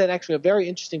 This is actually a very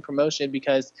interesting promotion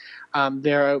because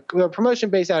they're a promotion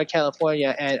based out of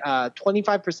California, and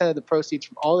 25% of the proceeds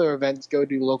from all their events go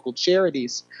to local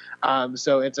charities.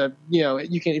 So it's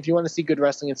you can, if you want to see good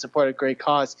wrestling and support a great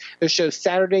cause. Their show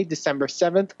Saturday, December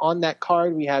 7th. On that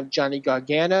card, we have Johnny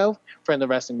Gargano, friend of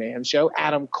the Wrestling Mayhem Show,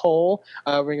 Adam Cole,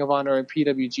 Ring of Honor and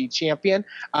PWG champion,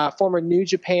 former New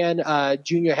Japan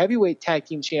Junior Heavyweight Tag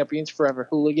Team champions, Forever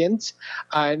Hooligans,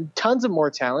 and tons of more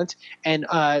talent. And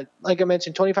like I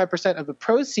mentioned, 25% of the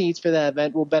proceeds for that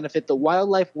event will benefit the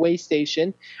Wildlife Way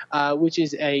Station, which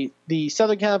is the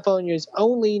Southern California's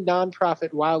only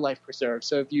nonprofit wildlife preserve.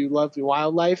 So if you love the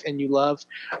wildlife and you love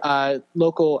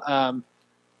local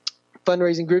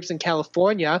fundraising groups in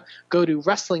California, go to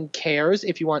Wrestling Cares.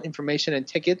 If you want information and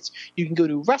tickets, you can go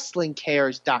to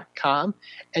WrestlingCares.com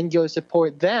and go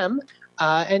support them,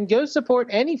 and go support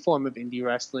any form of indie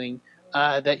wrestling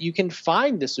that you can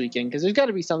find this weekend, because there's got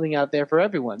to be something out there for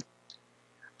everyone.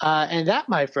 And that,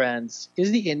 my friends,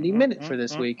 is the Indie Minute for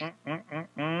this week.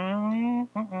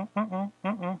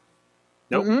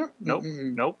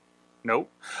 Nope. No,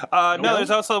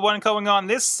 there's also one going on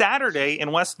this Saturday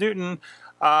in West Newton.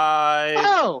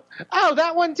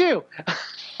 That one too.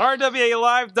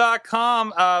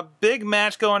 RWALive.com. Big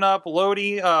match going up.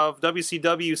 Lodi of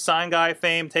WCW Sign Guy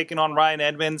fame taking on Ryan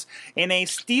Edmonds in a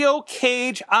steel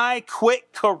cage I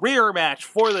Quit career match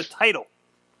for the title.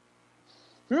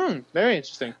 Very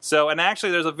interesting. So, and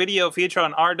actually there's a video featured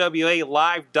on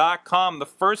RWALive.com, the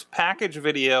first package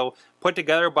video put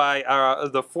together by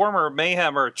the former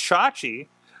Mayhemmer Chachi.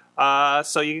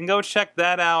 So you can go check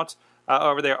that out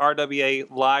over there,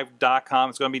 RWALive.com.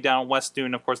 It's going to be down in West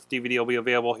Newton. Of course, the DVD will be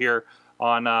available here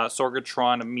on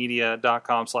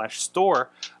sorgatronmedia.com/store.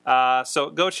 So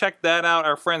go check that out.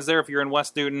 Our friends there, if you're in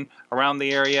West Newton, around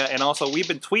the area. And also, we've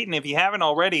been tweeting. If you haven't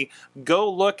already,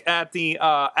 go look at the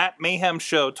at Mayhem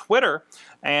Show Twitter.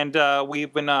 And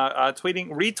we've been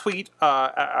retweet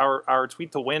our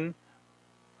tweet to win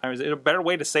Is it a better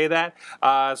way to say that?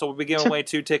 So we'll be giving away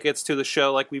 2 tickets to the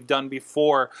show like we've done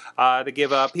before to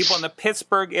give people in the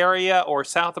Pittsburgh area or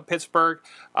south of Pittsburgh,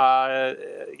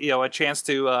 a chance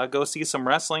to go see some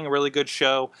wrestling. A really good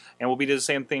show, and we'll be doing the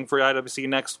same thing for IWC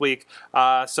next week.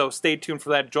 So stay tuned for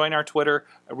that. Join our Twitter,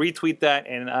 retweet that,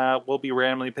 and we'll be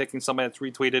randomly picking somebody that's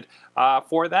retweeted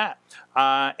for that.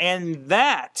 And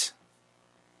that,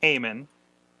 Eamon,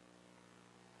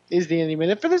 Is the Indie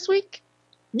Minute for this week?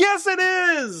 yes, it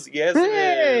is. Yes,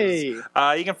 Hey! it is.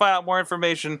 You can find out more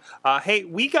information. Hey,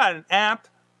 we got an app,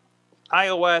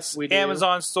 iOS, We do.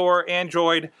 Amazon Store,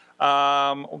 Android,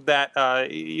 that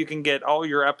you can get all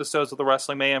your episodes of the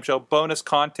Wrestling Mayhem Show, bonus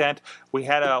content. We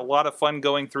had a lot of fun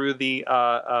going through the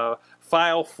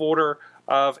file folder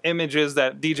of images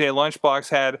that DJ Lunchbox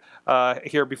had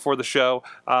here before the show.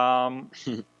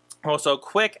 Also,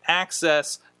 quick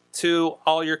access to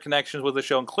all your connections with the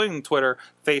show, including Twitter,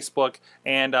 Facebook,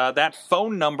 and that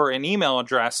phone number and email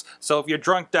address. So if you're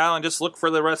drunk dialing, just look for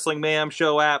the Wrestling Mayhem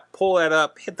Show app, pull that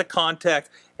up, hit the contact,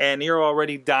 and you're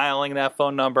already dialing that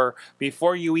phone number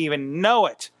before you even know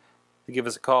it. To give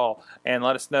us a call and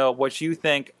let us know what you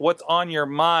think, what's on your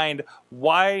mind,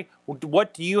 what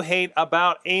do you hate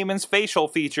about Eamon's facial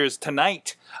features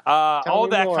tonight, all me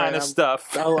that more, kind of and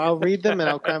stuff. I'll read them and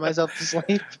I'll cry myself to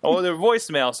sleep. Oh, they're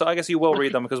voicemail, so I guess you will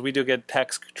read them because we do get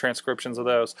text transcriptions of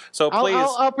those. So please,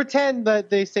 I'll pretend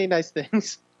that they say nice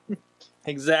things.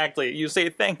 exactly, you say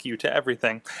thank you to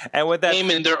everything. And with that,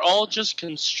 Eamon, they're all just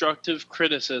constructive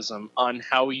criticism on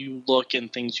how you look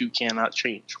and things you cannot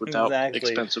change without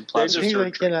Exactly. expensive They're plastic just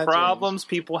surgery. cannot- problems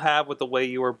people have with the way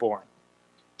you were born.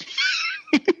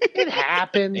 It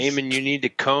happens. Eamon, you need to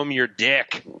comb your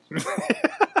dick.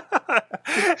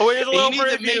 Oh, here's a You little need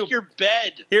to preview. make your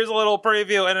bed. Here's a little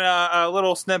preview and a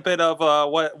little snippet of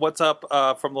what's up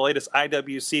from the latest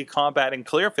IWC Combat in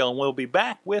Clearfield. And we'll be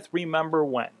back with Remember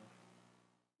When.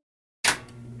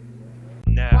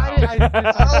 Why did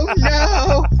I? Oh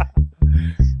no!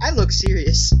 I look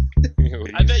serious.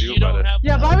 I bet you don't have.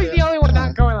 Yeah, Bobby's the only one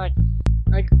not going like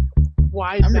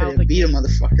wide I'm ready mouth. to beat a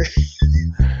motherfucker.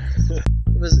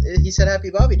 He said Happy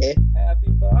Bobby Day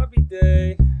Happy Bobby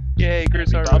Day. Yay,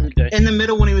 Chris Happy Hardwick. Bobby Day. in the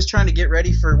middle when he was trying to get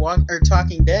ready for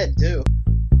Talking Dead too.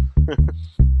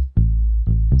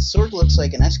 Sword looks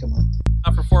like an Eskimo.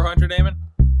 Up for 400, Eamon?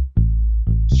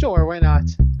 Sure, why not?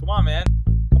 Come on, man.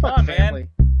 Come Fuck on, family. man.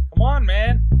 Come on,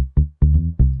 man.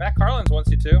 Matt Carlins wants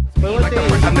you to. But what they,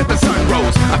 Under the sun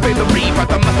rose, I feel the reap,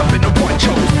 but I'm up in the one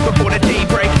chose. Before the day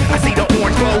break, I see the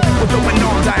orange glow. With the wind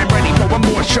arms, I am ready for one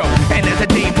more show. And as the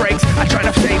day breaks, I try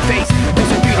to save face. This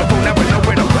is beautiful, never know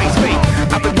where to place fate.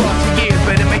 I've been lost for years,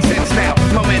 but it makes sense now.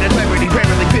 Moment of clarity,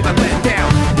 rarely feel I let down.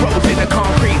 Rose in the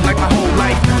concrete like my whole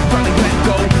life. Finally let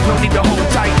go, no need to hold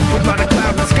tight. With not a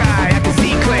cloud in the sky, I can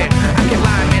see clear. I can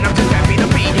lie, man, I'm just happy to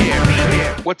be here.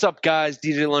 What's up, guys?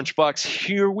 DJ Lunchbox.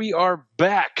 Here we are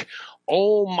back.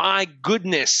 Oh my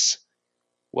goodness.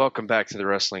 Welcome back to the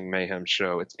Wrestling Mayhem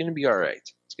Show. It's going to be all right.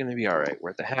 It's going to be all right.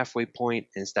 We're at the halfway point,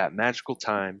 and it's that magical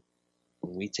time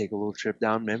when we take a little trip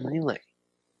down memory lane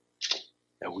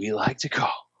that we like to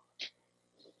call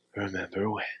Remember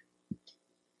When.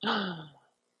 I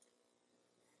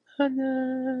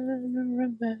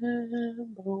remember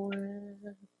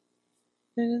when,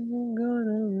 and I'm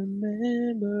gonna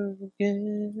remember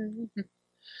again.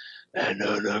 And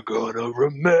then I'm gonna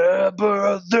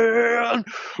remember then,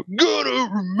 gonna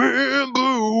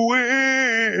remember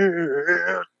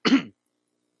when.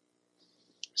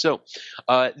 So,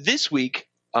 this week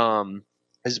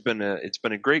has been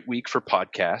a great week for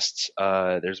podcasts.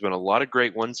 There's been a lot of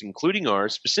great ones, including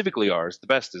ours, specifically ours. The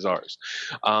best is ours.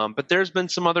 But there's been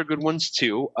some other good ones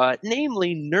too,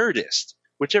 namely Nerdist,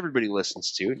 which everybody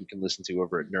listens to, and you can listen to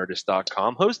over at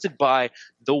Nerdist.com, hosted by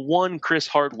the one Chris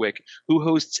Hardwick, who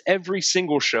hosts every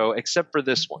single show except for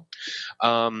this one.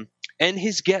 And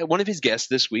one of his guests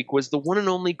this week was the one and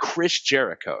only Chris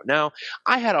Jericho. Now,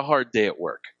 I had a hard day at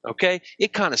work, okay?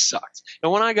 It kind of sucked.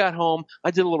 And when I got home,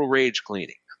 I did a little rage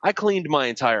cleaning. I cleaned my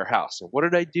entire house. And what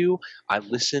did I do? I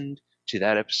listened to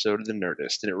that episode of The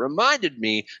Nerdist, and it reminded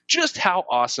me just how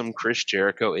awesome Chris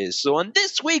Jericho is. So on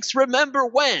this week's Remember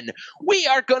When, we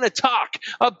are going to talk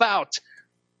about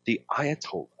the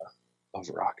Ayatollah of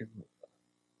rock and roll,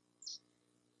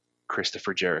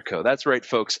 Christopher Jericho. That's right,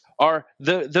 folks.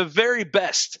 The very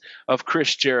best of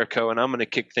Chris Jericho, and I'm going to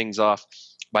kick things off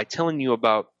by telling you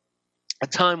about a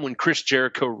time when Chris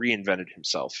Jericho reinvented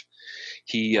himself.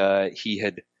 He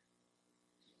had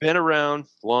been around,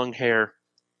 long hair,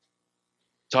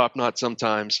 top knot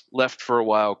sometimes, left for a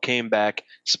while, came back,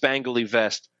 spangly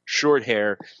vest, short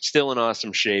hair, still in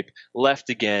awesome shape, left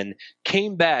again,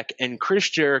 came back, and Chris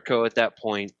Jericho at that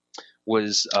point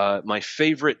was my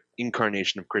favorite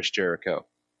incarnation of Chris Jericho.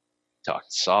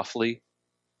 Talked softly.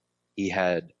 He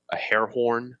had a hair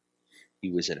horn.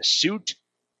 He was in a suit.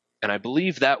 And I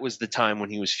believe that was the time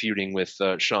when he was feuding with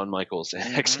Shawn Michaels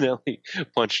and accidentally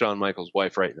punched Shawn Michaels'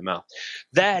 wife right in the mouth.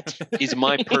 That is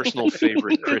my personal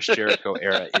favorite Chris Jericho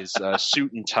era, is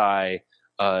suit and tie,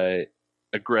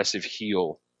 aggressive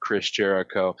heel Chris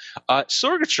Jericho.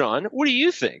 Sorgatron, what do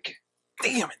you think?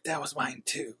 Damn it, that was mine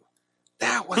too.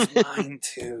 That was mine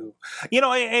too.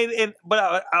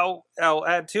 But I'll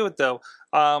add to it though.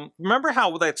 Remember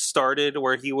how that started,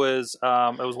 where he was?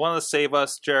 It was one of the Save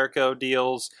Us Jericho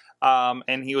deals,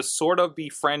 and he was sort of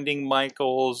befriending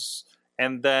Michaels,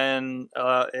 and then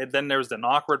there was an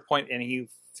awkward point, and he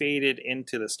faded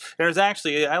into this. There's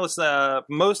actually, I listened to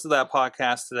most of that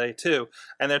podcast today too,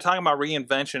 and they're talking about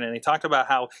reinvention, and he talked about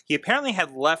how he apparently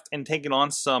had left and taken on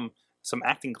some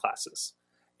acting classes.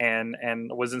 And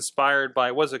was inspired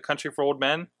by, was it Country for Old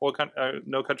Men? Or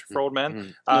No Country for Old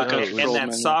Men? And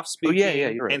that soft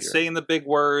speaking, and saying the big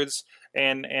words,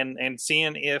 and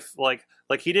seeing if like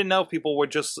he didn't know if people would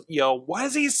just what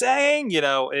is he saying?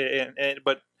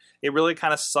 But it really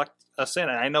kind of sucked us in.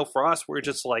 And I know for us, we're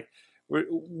just like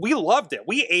we loved it.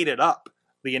 We ate it up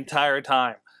the entire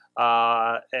time.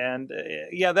 That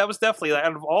was definitely,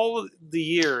 out of all the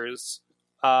years.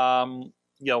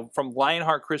 From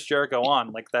Lionheart, Chris Jericho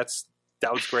on, that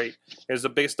was great. It was the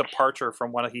biggest departure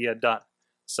from what he had done.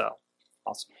 So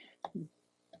awesome, and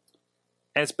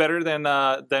it's better than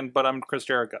But I'm Chris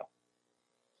Jericho.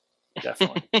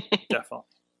 Definitely, definitely,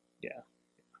 yeah.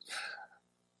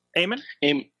 Eamon?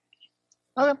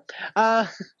 Okay.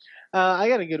 I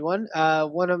got a good one.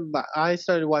 I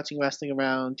started watching wrestling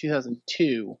around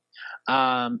 2002,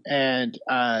 and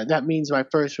that means my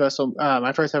first ever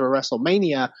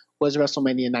WrestleMania was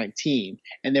WrestleMania 19,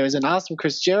 and there was an awesome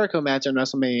Chris Jericho match on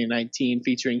WrestleMania 19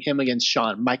 featuring him against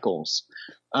Shawn Michaels.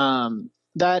 I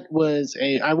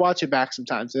watch it back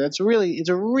sometimes, and it's a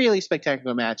really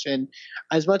spectacular match. And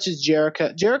as much as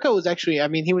Jericho was actually,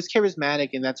 he was charismatic,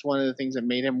 and that's one of the things that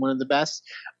made him one of the best.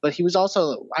 But he was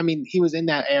also, he was in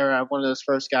that era, one of those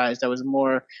first guys that was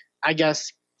more, I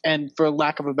guess, and for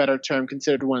lack of a better term,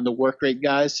 considered one of the work rate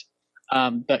guys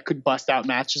that could bust out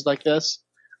matches like this.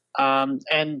 It's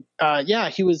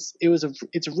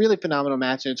a really phenomenal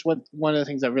match, and it's one of the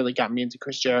things that really got me into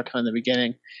Chris Jericho in the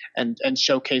beginning, and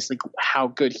showcased how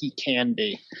good he can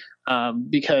be,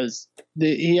 because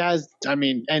he's had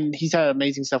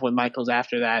amazing stuff with Michaels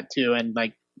after that too, and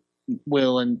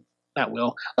Lunchbox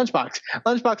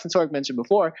and Sorg mentioned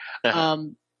before, but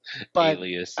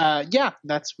Alias.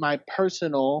 That's my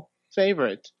personal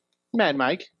favorite. Mad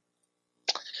Mike.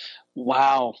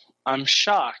 Wow, I'm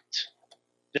shocked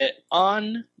that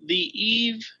on the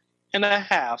eve and a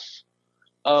half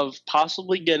of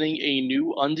possibly getting a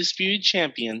new undisputed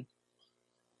champion,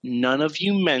 none of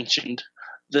you mentioned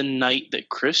the night that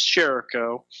Chris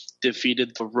Jericho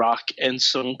defeated The Rock and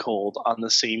Stone Cold on the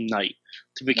same night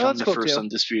to become the first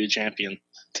undisputed champion.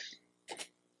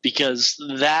 Because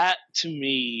that, to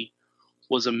me,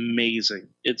 was amazing.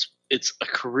 It's a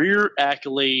career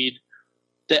accolade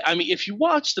that, if you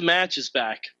watch the matches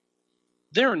back,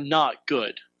 they're not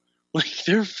good.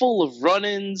 They're full of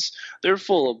run-ins. They're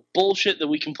full of bullshit that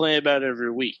we complain about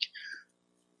every week.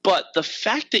 But the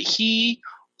fact that you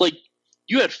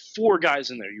had 4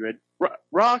 guys in there. You had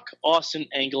Rock, Austin,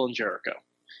 Angle, and Jericho.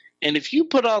 And if you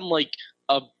put on,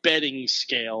 a betting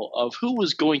scale of who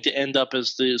was going to end up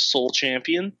as the sole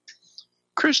champion,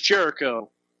 Chris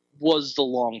Jericho was the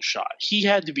long shot. He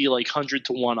had to be 100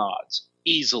 to 1 odds,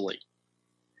 easily.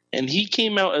 And he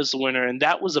came out as the winner, and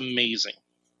that was amazing.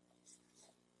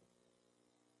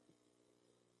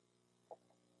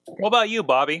 What about you,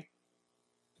 Bobby?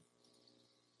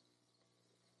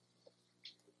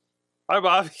 Hi,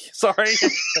 Bobby. Sorry.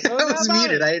 I was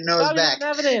muted. I didn't know I was back.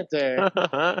 Didn't have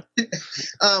an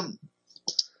answer.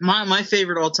 My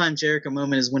favorite all-time Jericho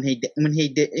moment is when he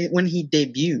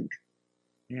debuted.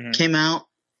 Mm-hmm. Came out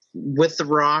with The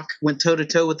Rock, went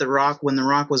toe-to-toe with The Rock when The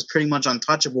Rock was pretty much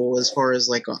untouchable as far as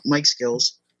mic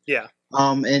skills. Yeah.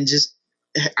 And just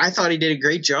I thought he did a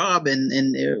great job, and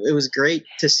it was great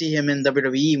to see him in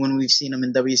WWE when we've seen him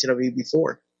in WCW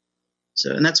before.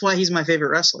 So, and that's why he's my favorite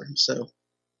wrestler. So,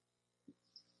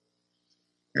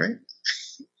 all right.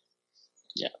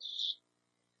 Yes.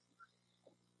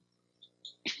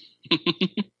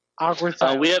 Awkward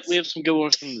silence. We have some good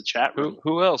ones from the chat room.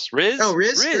 Who else? Riz? Oh,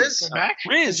 Riz back?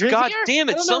 Riz, God damn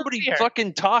it! Somebody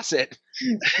fucking toss it.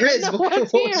 Riz,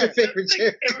 what was your favorite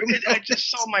Jericho? I just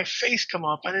saw my face come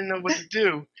up. I didn't know what to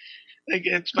do.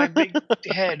 It's my big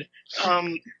head.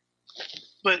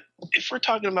 But if we're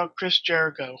talking about Chris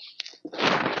Jericho,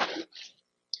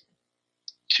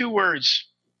 2 words.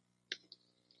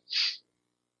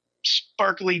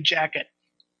 Sparkly jacket.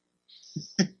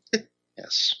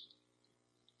 Yes.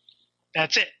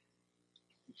 That's it.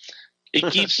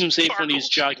 It keeps him safe when he's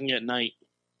Sparkles. jogging at night.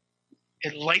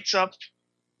 It lights up,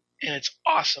 and it's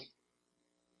awesome.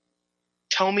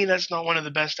 Tell me that's not one of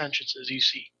the best entrances you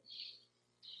see.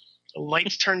 The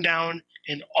lights turn down,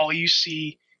 and all you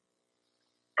see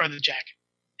are the jacket.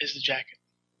 Is the jacket.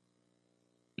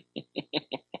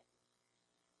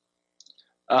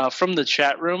 From the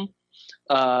chat room,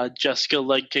 Jessica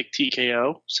Legkick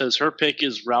TKO says her pick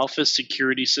is Ralphus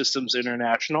Security Systems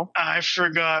International. I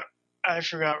forgot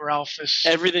Ralphus.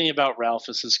 Everything about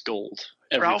Ralphus is gold.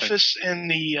 Everything. Ralphus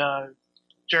and the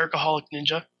Jerichoholic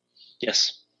Ninja.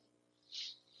 Yes.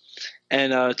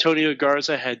 And Antonio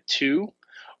Garza had 2.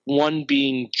 One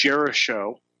being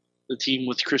Jericho, the team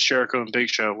with Chris Jericho and Big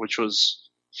Show, which was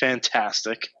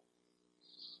fantastic.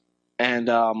 And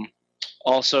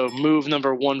also move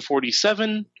number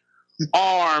 147,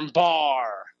 arm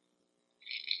bar.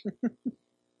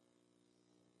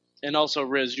 And also,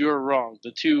 Riz, you're wrong.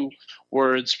 The 2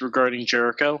 words regarding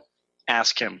Jericho,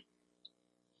 ask him.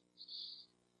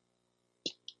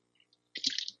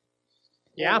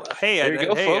 Yeah. Hey, There you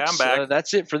go, folks. I'm back.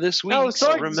 That's it for this week. Oh,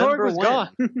 So Sorg was when.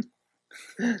 gone.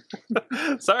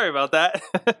 Sorry about that.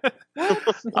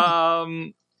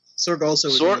 Sorg also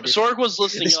was muted. Sorg was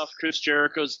listing off Chris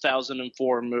Jericho's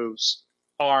 1004 moves.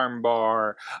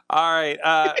 Armbar. All right.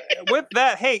 With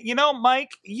that, hey,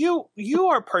 Mike, you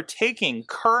are partaking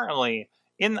currently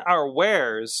in our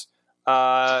wares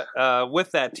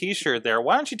with that T-shirt there.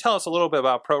 Why don't you tell us a little bit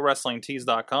about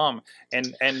ProWrestlingTees.com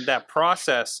and that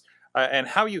process and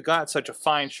how you got such a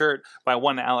fine shirt by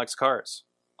one Alex Cars?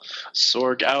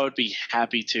 Sorg, I would be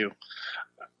happy to.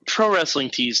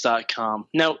 ProWrestlingTees.com.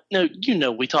 Now,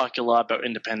 we talk a lot about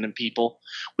independent people.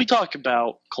 We talk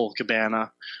about Colt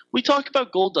Cabana. We talk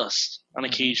about Goldust on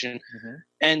occasion. Mm-hmm.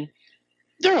 And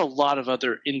there are a lot of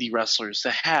other indie wrestlers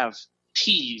that have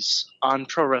tees on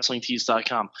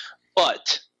ProWrestlingTees.com.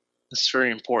 But, this is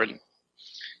very important,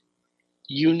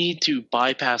 you need to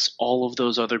bypass all of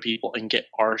those other people and get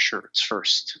our shirts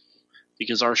first.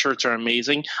 Because our shirts are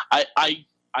amazing. I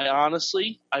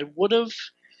honestly, I would have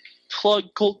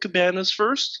plugged Colt Cabana's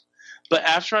first, but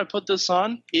after I put this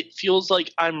on, it feels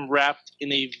like I'm wrapped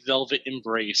in a velvet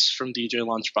embrace from DJ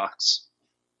Lunchbox.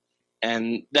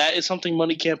 And that is something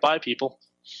money can't buy, people.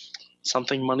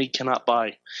 Something money cannot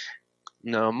buy.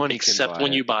 No, money except can buy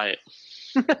when it. you buy it.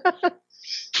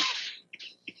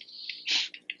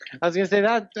 I was gonna say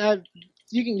that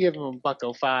you can give him a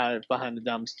 $1.05 behind the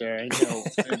dumpster, and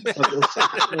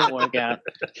it'll work out.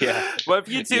 Yeah. But if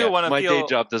you two want to my feel, day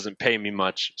job doesn't pay me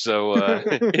much, so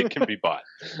it can be bought.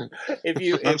 if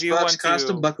you want cost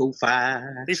to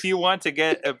 $1.05. If you want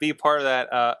to be part of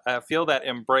that, feel that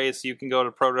embrace, you can go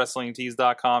to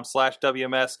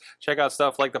ProWrestlingTees.com/WMS. Check out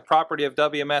stuff like the Property of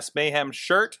WMS Mayhem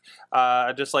shirt,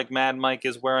 just like Mad Mike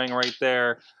is wearing right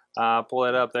there. Pull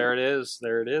it up. There it is.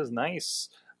 There it is. Nice.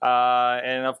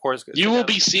 And of course, You will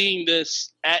be seeing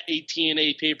this at a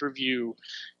TNA pay-per-view,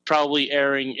 probably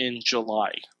airing in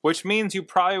July. which means you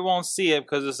probably won't see it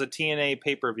because it's a TNA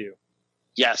pay-per-view.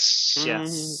 Yes.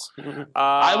 Yes.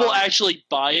 I will actually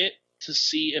buy it to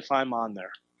see if I'm on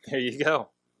there. There you go.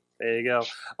 There you go.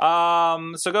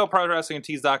 So go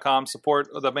ProWrestlingTees.com, support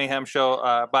the Mayhem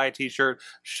Show, buy a t-shirt,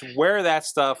 wear that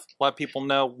stuff, let people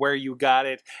know where you got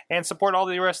it, and support all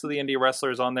the rest of the indie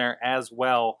wrestlers on there as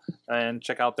well, and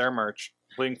check out their merch,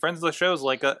 including friends of the shows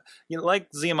like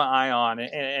Zima Ion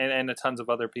and a tons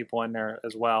of other people in there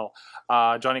as well.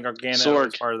 Johnny Gargano Sorg,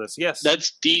 is part of this. Yes.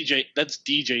 That's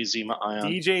DJ Zima Ion.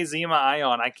 DJ Zima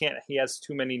Ion. He has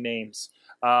too many names.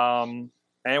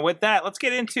 And with that, let's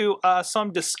get into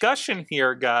some discussion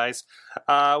here, guys.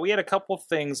 We had a couple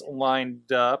things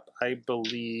lined up, I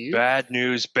believe. Bad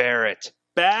news, Barrett.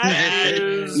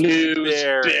 Bad news,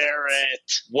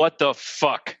 Barrett. What the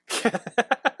fuck?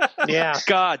 Yeah.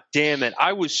 God damn it.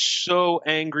 I was so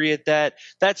angry at that.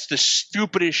 That's the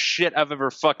stupidest shit I've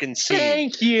ever fucking seen.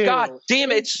 Thank you. God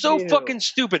damn it. It's so Thank you. fucking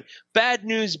stupid. Bad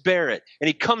news, Barrett. And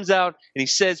he comes out and he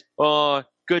says, oh,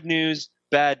 good news,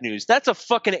 bad news. That's a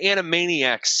fucking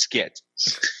Animaniacs skit.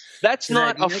 That's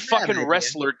not a fucking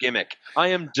wrestler gimmick. I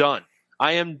am done.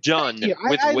 I am done Yeah,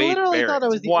 with I Wade literally Barrett. thought I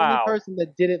was the only person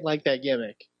that didn't like that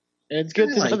gimmick. And it's good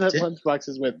I to know liked that it. Lunchbox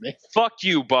is with me. Fuck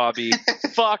you, Bobby.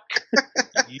 Fuck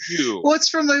you. Well, it's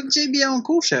from the JBL and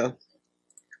Cool show.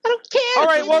 I don't care. All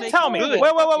right, well, tell me. good.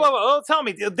 Wait. Well, tell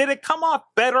me. Did it come off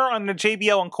better on the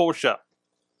JBL and Cole show?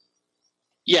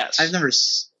 Yes. I've never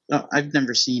seen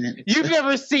it. You've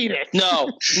never seen it.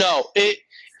 No.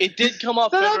 It did come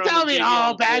off. So better don't on tell the me, JBL oh,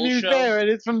 and Bad Cole News show. Barrett.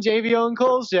 It's from JVO and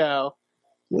Cole show.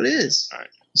 What is? All right.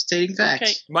 Stating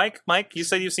facts. Okay. Mike, you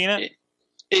said you've seen it?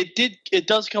 It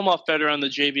does come off better on the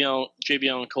JBL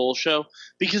and Cole show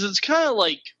because it's kind of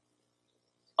like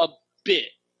a bit.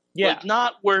 Yeah. Like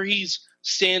not where he's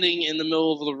standing in the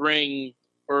middle of the ring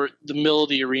or the middle of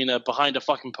the arena behind a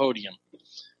fucking podium.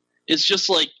 It's just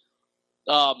like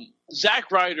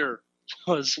Zack Ryder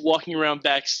was walking around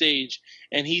backstage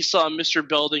and he saw Mr.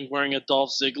 Belding wearing a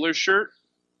Dolph Ziggler shirt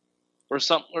or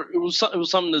something, or it was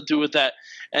something to do with that.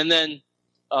 And then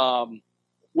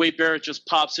Wade Barrett just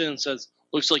pops in and says,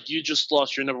 "Looks like you just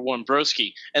lost your number one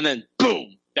broski." And then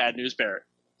boom, Bad News Barrett.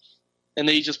 And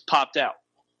then he just popped out.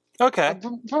 Okay.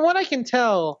 From what I can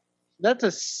tell,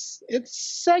 it's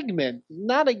segment,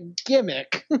 not a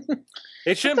gimmick.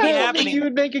 It shouldn't be I don't happening. think you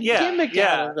would make a gimmick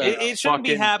out of that. It shouldn't be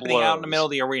Fucking happening out in the blows. middle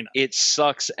of the arena. It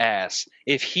sucks ass.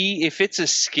 If it's a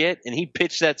skit and he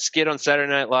pitched that skit on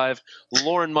Saturday Night Live,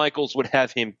 Lauren Michaels would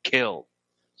have him killed.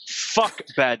 Fuck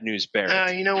Bad News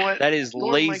Barrett. You know what? That is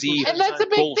Lauren lazy Michaels And that's the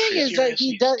big bullshit. thing is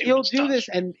that he'll do this,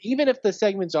 and even if the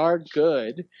segments are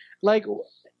good, like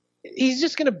he's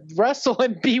just gonna wrestle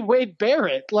and be Wade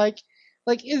Barrett. Like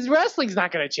his wrestling's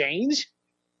not gonna change.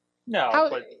 No, How,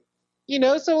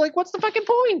 so like, what's the fucking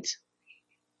point?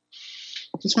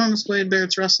 What's wrong with Wade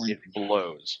Barrett's wrestling? It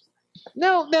blows.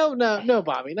 No,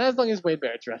 Bobby. Not as long as Wade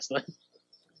Barrett's wrestling.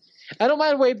 I don't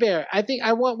mind Wade Barrett.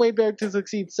 I want Wade Barrett to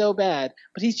succeed so bad,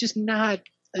 but he's just not.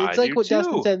 It's I like do what too.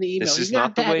 Dustin said in the email. This he's is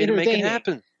not the that way to make it entertaining.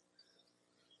 happen.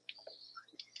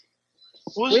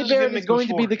 Wade Barrett is going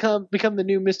to become the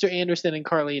new Mr. Anderson and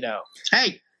Carlito.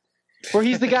 Hey, where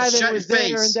he's the guy that Shut was your there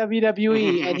in face.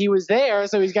 WWE, and he was there,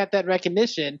 so he's got that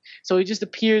recognition. So he just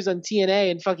appears on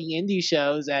TNA and fucking indie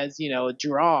shows as a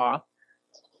draw.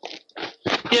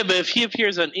 Yeah, but if he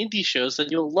appears on indie shows, then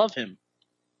you'll love him.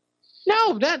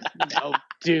 No,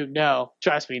 dude, no.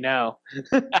 Trust me, no.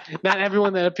 Not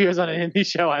everyone that appears on an indie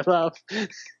show I love.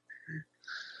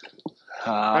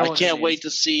 I want can't these. wait to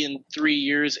see in 3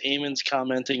 years Eamon's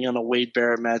commenting on a Wade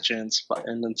Barrett match and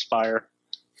Inspire.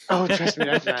 Oh, trust me,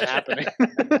 that's not happening.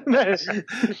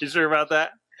 You sure about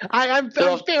that? I'm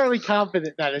fairly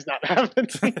confident that is not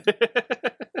happening.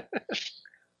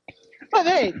 But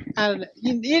hey, I don't know.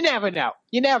 You never know.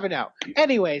 You never know.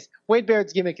 Anyways, Wade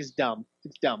Barrett's gimmick is dumb.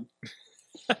 It's dumb.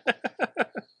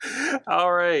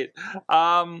 All right.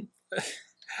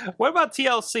 What about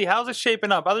TLC? How's it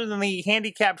shaping up? Other than the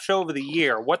handicap show of the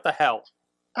year, what the hell?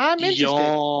 I'm interested.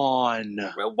 Yawn.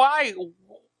 Why?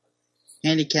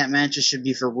 handicap matches should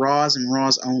be for Raws and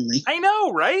Raws only. I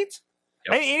know, right?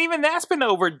 Yep. And even that's been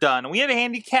overdone. We had a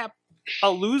handicap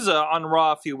Palooza on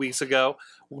Raw a few weeks ago.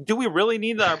 Do we really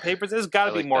need our papers? There's got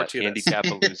to be more to this. Handicap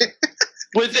Palooza.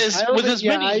 With as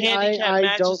many handicap I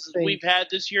matches don't as think- we've had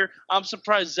this year, I'm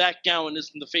surprised Zach Gowen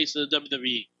isn't the face of the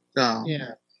WWE. Oh.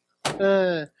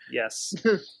 Yeah. Yes.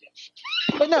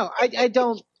 But no, I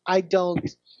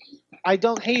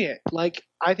don't hate it. Like,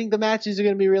 I think the matches are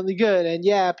going to be really good. And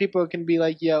yeah, people can be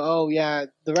like, oh yeah,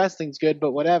 the wrestling's good,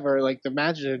 but whatever. Like, the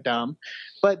matches are dumb.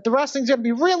 But the wrestling's going to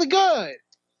be really good.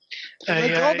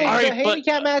 Like, all those the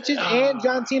handicap matches and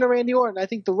John Cena, Randy Orton. I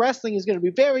think the wrestling is going to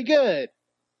be very good.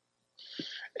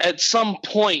 At some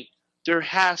point, there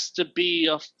has to be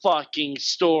a fucking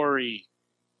story.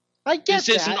 I get This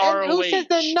that. isn't And who ROH. says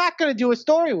they're not going to do a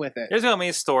story with it? There's going to be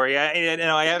a story.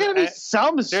 There's going to be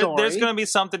some story. There's going to be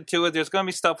something to it. There's going to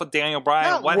be stuff with Daniel Bryan.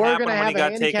 No, What we're happened gonna when he have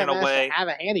a got taken handicap match away? to have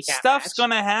a handicap Stuff's match. going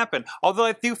to happen. Although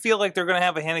I do feel like they're going to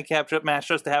have a handicap match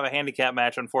just to have a handicap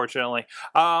match, unfortunately.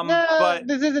 No, But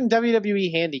this isn't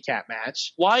WWE handicap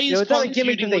match. Why is It's not a Punk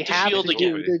gimmick that feuding they with the have Shield to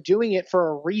again? do. They're doing it for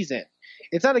a reason.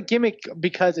 It's not a gimmick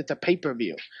because it's a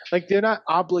pay-per-view. Like, they're not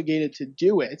obligated to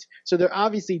do it. So they're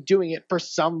obviously doing it for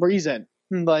some reason.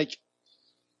 Like,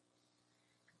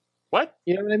 what?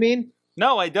 You know what I mean?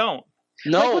 No, I don't.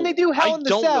 No, like when they do Hell I in the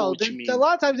don't know Cell, what you mean. a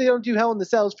lot of times they don't do Hell in the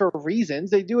Cells for reasons.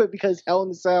 They do it because Hell in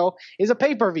the Cell is a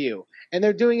pay-per-view, and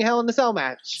they're doing a Hell in the Cell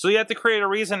match. So you have to create a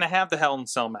reason to have the Hell in a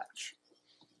Cell match.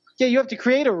 Yeah, you have to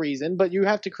create a reason, but you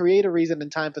have to create a reason in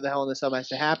time for the Hell in the Cell match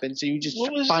to happen. So you just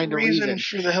What was find the a reason.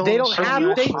 reason for the Hell They in the don't Cell have.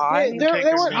 match? They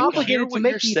weren't Hear obligated to what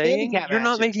make you're these saying? handicap You're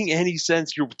not matches. making any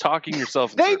sense. You're talking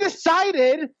yourself. in They circles.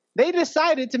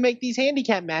 decided to make these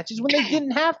handicap matches when they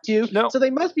didn't have to. No. So they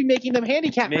must be making them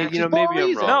handicap matches for a maybe I'm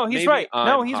reason. wrong. No, he's Maybe right. I'm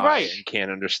No, he's high right. And can't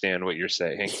understand what you're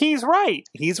saying. He's right.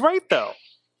 He's right though,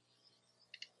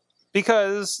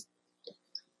 because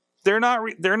they're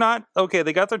not okay.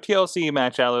 They got their TLC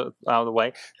match out of the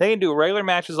way. They can do regular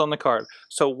matches on the card.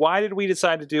 So why did we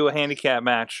decide to do a handicap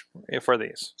match for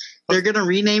these? They're going to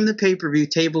rename the pay-per-view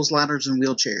Tables, Ladders, and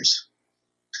Wheelchairs.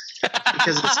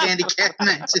 because it's handicap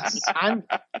matches. I'm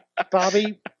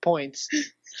Bobby points.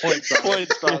 Points. Bobby.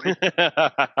 Points, Bobby.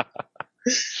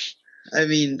 I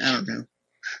mean, I don't know.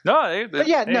 No, But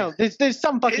yeah, no, there's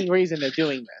some fucking reason they're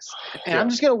doing this. And I'm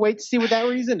just going to wait to see what that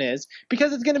reason is,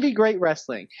 because it's going to be great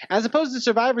wrestling. As opposed to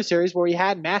Survivor Series, where we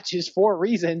had matches for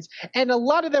reasons, and a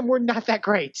lot of them were not that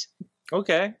great.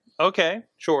 Okay,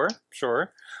 sure.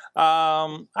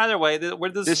 Either way,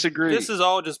 Disagree. This is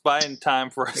all just buying time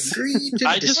for us.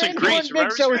 I disagree. Randy Orton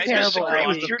Big Show was I terrible. disagree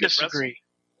with your disagree.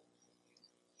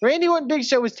 Randy Orton Big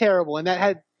Show was terrible, and that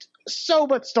had so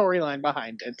much storyline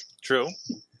behind it. True.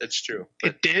 That's true.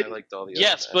 It did? I liked all the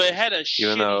Yes, other but it matches, had a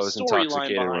even though I shitty was storyline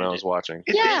intoxicated when I behind was it. watching.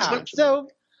 Yeah, so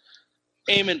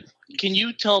Eamon, can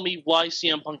you tell me why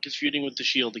CM Punk is feuding with the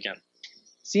Shield again?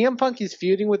 CM Punk is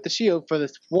feuding with the Shield for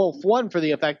this. Well, one, for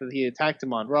the fact that he attacked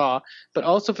him on Raw, but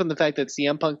also from the fact that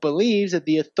CM Punk believes that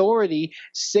the Authority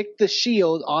sicked the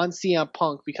Shield on CM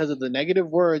Punk because of the negative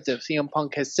words that CM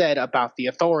Punk has said about the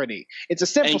Authority. It's a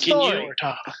simple And can story.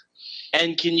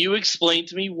 And can you explain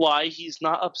to me why he's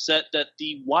not upset that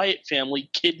the Wyatt family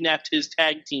kidnapped his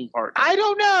tag team partner? I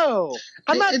don't know.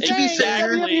 I'm not To be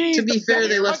saying fair,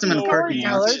 they left him in a parking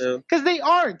lot. So. Because they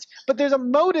aren't. But there's a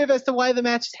motive as to why the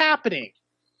match is happening.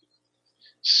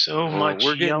 So much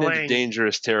We're getting yelling. into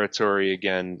dangerous territory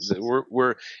again.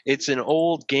 It's an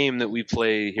old game that we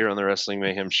play here on the Wrestling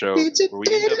Mayhem Show, It's a where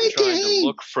we end up deadly trying to game.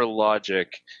 look for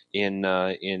logic in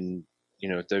WWE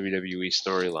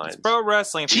storylines. Pro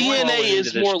wrestling. If you want- TNA is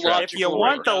into this more trap. logical. If you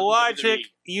want the than logic, WWE.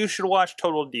 you should watch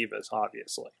Total Divas,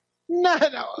 obviously. No.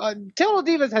 Total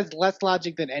Divas has less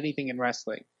logic than anything in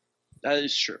wrestling. That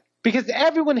is true. Because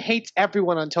everyone hates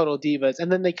everyone on Total Divas,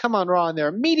 and then they come on Raw and they're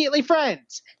immediately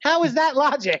friends. How is that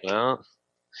logic? Well,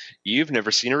 you've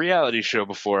never seen a reality show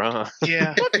before, huh?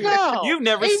 Yeah. No. You've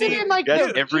never Even seen in, like,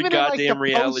 That's the- every even in, like, goddamn the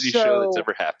reality show that's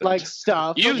ever happened. like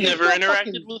stuff. You've Like, never it's not interacted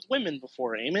fucking- with women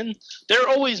before, Eamon. They're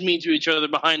always mean to each other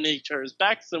behind each other's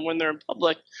backs, and when they're in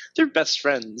public, they're best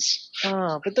friends.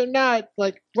 But they're not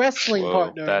like wrestling Whoa,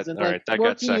 partners that- and all like right, that got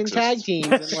working in sexist. tag teams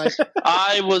and like,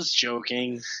 I was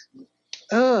joking.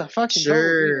 fucking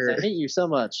Sure. Total Divas. I hate you so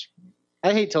much.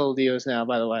 I hate Total Divas now,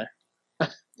 by the way.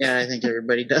 Yeah, I think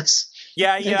everybody does.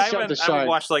 Yeah, Thanks, I Shut the haven't Shark.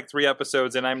 watched like 3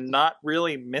 episodes, and I'm not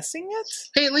really missing it.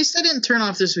 Hey, at least I didn't turn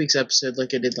off this week's episode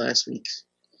like I did last week.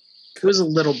 It was a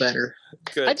little better.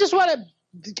 Good. I just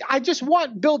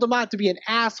want Bill DeMott to be an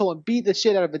asshole and beat the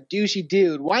shit out of a douchey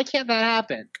dude. Why can't that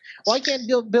happen? Why can't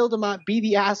Bill DeMott be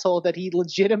the asshole that he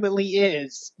legitimately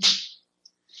is?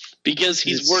 Because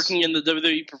he's It's- working in the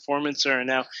WWE Performance Center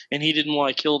now, and he didn't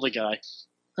want to kill the guy.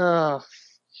 Oh,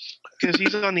 Because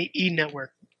he's on the E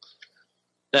Network.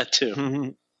 That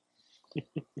too.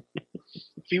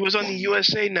 If he was on the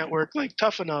USA Network, like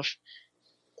Tough Enough,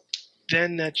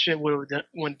 then that shit would have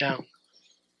went down.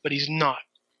 But he's not.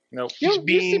 Nope. He's you see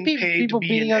being people paid to be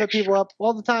beating an other extra. people up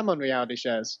all the time on reality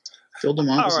shows. Phil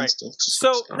DeMont All was right. still.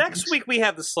 So next week we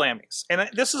have the Slammies, and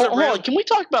this is Oh, a hold real. on, can we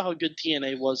talk about how good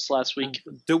TNA was last week?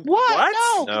 What?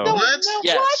 What? No. No. What?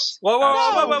 Yes. Whoa! No,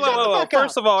 shut the fuck up.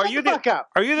 First of all, Shut the fuck up?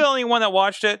 are you the only one that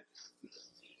watched it?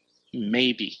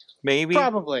 Maybe. Maybe.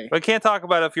 Probably. I can't talk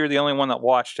about it if you're the only one that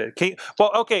watched it.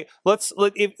 Okay. Let's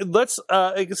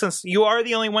since you are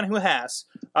the only one who has,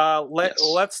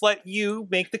 let's let you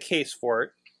make the case for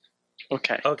it.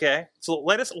 Okay. Okay. So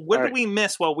what All did right. we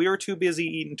miss while we were too busy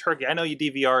eating turkey? I know you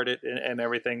DVR'd it and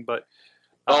everything, but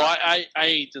I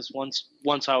ate this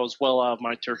once I was well out of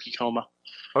my turkey coma.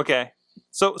 okay.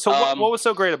 So what was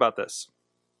so great about this?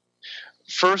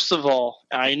 First of all,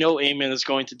 I know Eamon is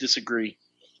going to disagree.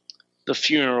 The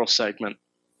funeral segment.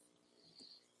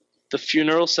 The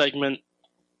funeral segment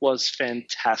was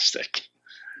fantastic.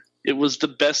 It was the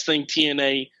best thing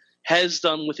TNA has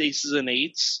done with Aces and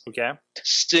Eights Okay.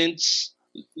 since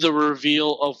the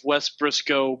reveal of Wes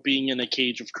Briscoe being in a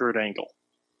cage of Kurt Angle.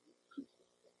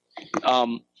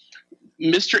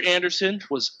 Mr. Anderson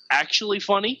was actually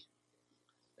funny,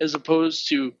 as opposed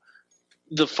to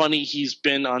the funny he's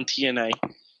been on TNA.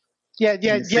 Yeah.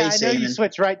 Your I face, know you Eamon.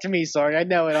 switched right to me. Sorry, I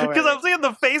know it already. Because I'm seeing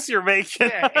the face you're making.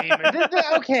 Yeah,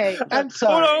 Eamon. Okay, I'm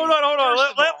sorry. Hold on.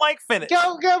 First of Let all- Mike finish.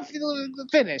 Go.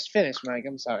 Finish, Mike.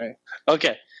 I'm sorry.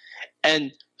 Okay.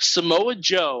 And Samoa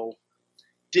Joe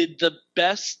did the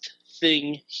best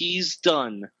thing he's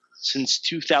done since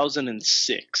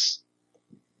 2006.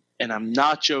 And I'm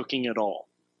not joking at all.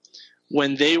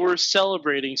 When they were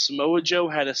celebrating, Samoa Joe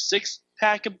had a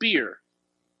 6-pack of beer.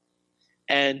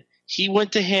 And he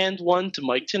went to hand one to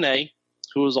Mike Tenay,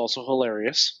 who was also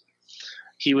hilarious.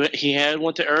 He had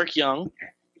one to Eric Young,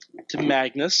 to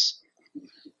Magnus,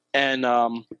 and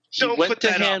he Don't went put to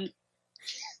that hand.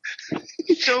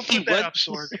 Don't He put that went- up,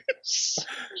 Sorg.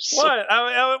 What?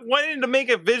 I wanted to make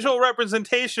a visual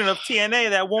representation of TNA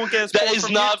that won't get us That pulled is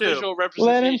from not YouTube. visual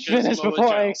Let him representation. of finish Samoa before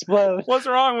I Joe. explode. What's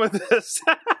wrong with this?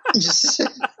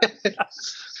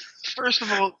 First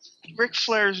of all, Ric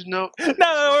Flair's no.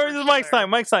 No, this is Mike's time.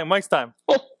 Mike's time.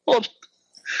 Hold on.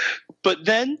 But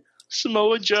then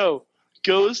Samoa Joe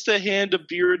goes to hand a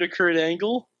beer to Kurt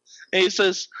Angle, and he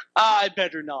says, I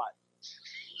better not.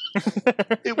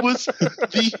 It was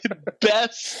the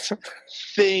best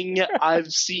thing I've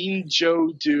seen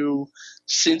Joe do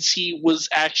since he was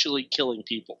actually killing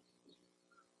people.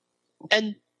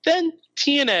 And then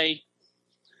TNA,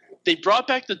 they brought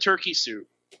back the turkey suit,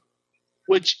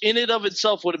 which in and of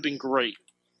itself would have been great.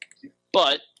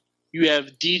 But you have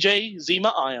DJ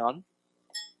Zema Ion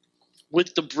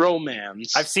with the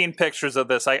bromans. I've seen pictures of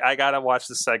this. I gotta watch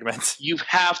this segment. You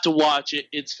have to watch it.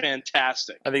 It's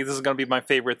fantastic. I think this is gonna be my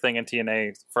favorite thing in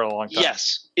TNA for a long time.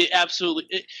 Yes, it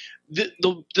absolutely.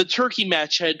 The turkey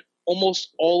match had almost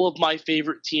all of my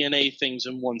favorite TNA things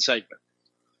in one segment.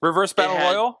 Reverse Battle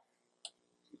had- Royal?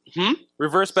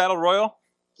 Reverse Battle Royal?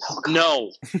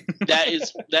 No, that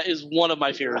is one of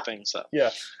my favorite things though.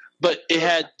 Yeah. But it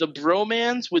had the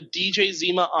bromans with DJ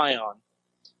Zema Ion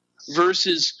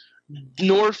versus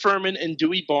Norv Furman and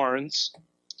Dewey Barnes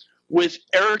with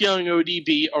Eric Young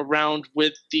ODB around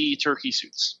with the turkey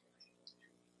suits.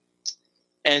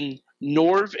 And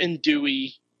Norv and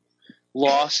Dewey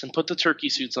lost and put the turkey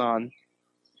suits on.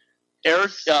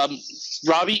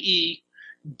 Robbie E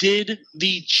did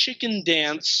the chicken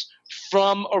dance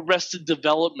from Arrested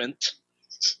Development,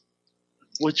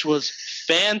 which was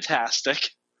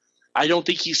fantastic. I don't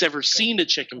think he's ever seen a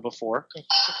chicken before.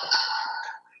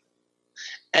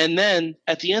 And then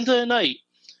at the end of the night,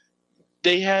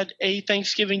 they had a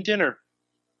Thanksgiving dinner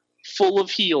full of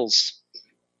heels,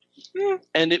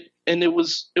 and it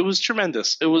was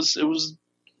tremendous. It was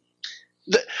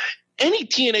any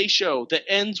TNA show that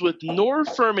ends with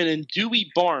Norv Furman and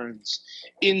Dewey Barnes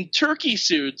in turkey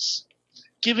suits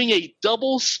giving a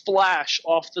double splash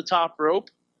off the top rope.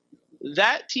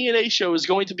 That TNA show is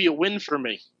going to be a win for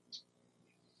me.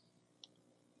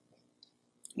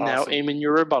 Now, Awesome. Eamon,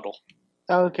 your rebuttal.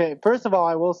 Okay, first of all,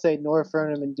 I will say Norv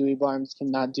Furnham and Dewey Barnes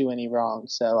cannot do any wrong,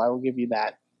 so I will give you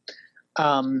that.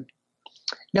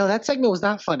 No, that segment was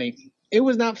not funny. It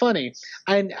was not funny.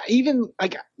 And even,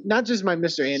 like, not just my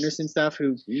Mr. Anderson stuff,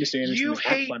 who Mr. Anderson You is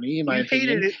not funny, in my you opinion.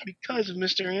 hated it because of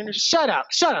Mr. Anderson. Shut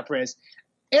up, Riz.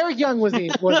 Eric Young wasn't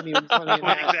even funny in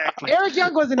that. Exactly. Eric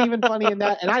Young wasn't even funny in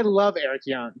that, and I love Eric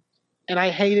Young. And I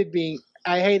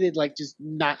hated like just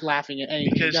not laughing at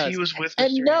anything Because he does. he was with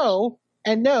And Mr.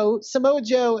 no, Samoa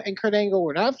Joe and Kurt Angle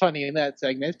were not funny in that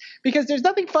segment because there's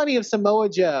nothing funny of Samoa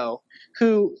Joe,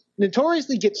 who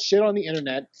notoriously gets shit on the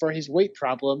internet for his weight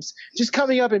problems, just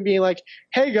coming up and being like,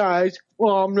 "Hey guys,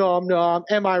 nom,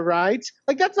 am I right?"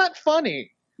 Like that's not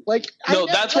funny. Like No,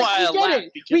 that's why I laughed,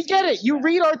 because We he get was it. You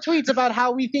read our tweets about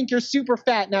how we think you're super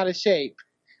fat and out of shape.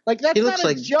 Like that's He not looks a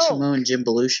like joke. Samoan Jim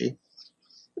Belushi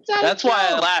It's not a That's why I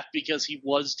joke. laughed, because he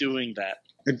was doing that.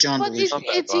 or John But he's, Belushi. Not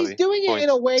bad, he's Bobby. doing it Point. in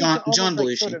a way John- to almost John like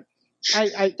Belushi. sort of.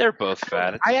 I They're both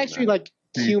fat. It I doesn't actually matter. like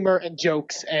humor and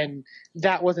jokes, and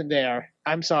that wasn't there.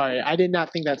 I'm sorry. I did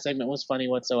not think that segment was funny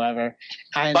whatsoever.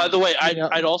 And, By the way, you know-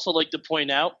 I'd also like to point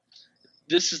out,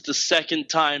 this is the second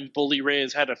time Bully Ray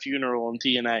has had a funeral in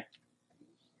TNA.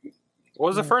 What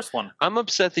was the first one? I'm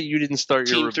upset that you didn't start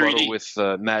your Team rebuttal 3D.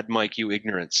 with Mad Mike, you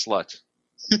ignorant slut.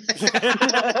 He's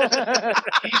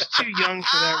too young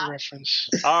for that reference.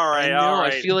 All right, I know, all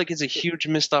right. I feel like it's a huge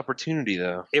missed opportunity,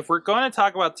 though. If we're going to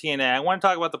talk about TNA, I want to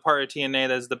talk about the part of TNA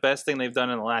that is the best thing they've done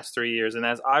in the last 3 years, and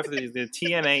that's obviously the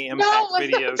TNA Impact no, let's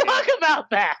video not game. talk about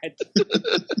that.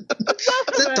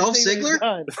 Is that Dolph Ziggler?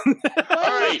 Why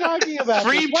are we right. talking about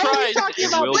Free this? Why are we prize. talking It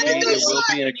about will be. video It games? will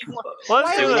be in a. Let's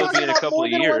Why do are we It will this. be in a talking about couple more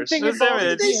of than one years. thing Let's do involved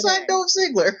it. in They signed TNA? Dolph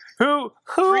Ziggler. Who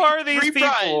Free- are these free people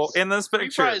prize. in this Free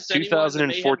picture? prize to anyone in the Mayhem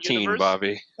 2014, universe.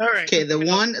 Bobby. All right. Okay, the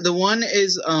one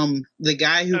is the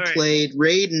guy who All right. played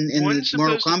Raiden in One's the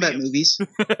Mortal supposed to Kombat be a- movies.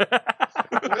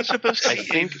 One's supposed to I be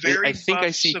think. a very I think I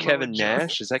buff see Samoa Kevin Joe.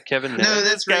 Nash. Is that Kevin Nash? No,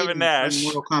 that's Kevin Raiden Nash. from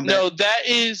Mortal Kombat. No, that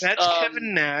is That's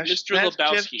Kevin Nash. Mr. That's Jeff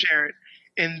Lebowski. Jarrett.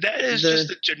 And that is The-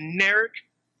 just a generic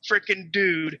freaking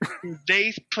dude who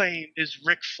they claim is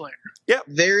Ric Flair.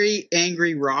 Very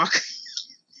angry Rock.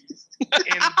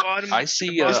 And the bottom, I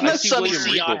see. Isn't I that see Sonny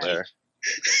William Regal Siaki? there.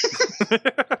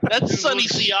 That's Sonny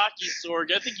Siaki,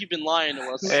 Sorg. I think you've been lying to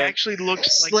us. who actually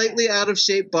looks like Slightly out of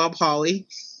shape Bob Holly.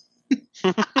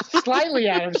 Slightly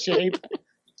out of shape.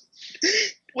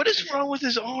 What is wrong with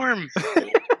his arm?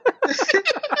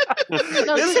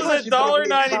 This is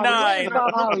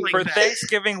 $1.99 for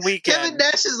Thanksgiving weekend. Kevin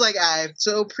Nash is like, I'm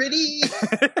so pretty.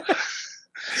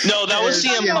 No, that was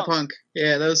CM Punk.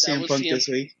 Yeah, that was CM Punk CM this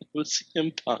week. It was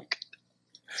CM Punk.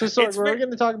 So, Sorg, we're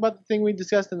going to talk about the thing we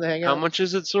discussed in the Hangout. How much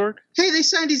is it, Sorg? Hey, they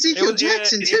signed Ezekiel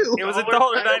Jackson too. It was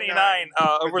 $1.99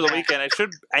 over the weekend.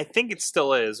 I think it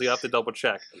still is. We have to double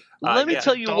check. Let me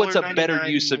tell you what's a better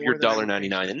use of your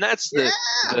 $1.99, and that's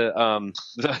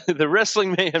the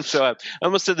Wrestling Mayhem Show app. I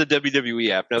almost said the WWE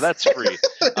app. No, that's free.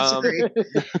 That's free.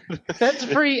 That's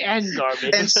free and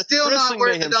garbage. And still not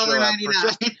worth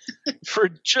 $1.99. For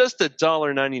just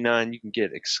 $1.99, you can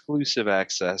get exclusive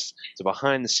access to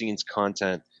behind-the-scenes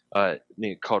content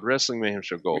called Wrestling Mayhem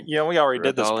Show Gold. Yeah, we already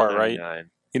did this part, right?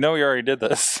 You know we already did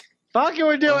this. Fuck it,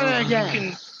 we're doing it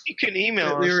again. You can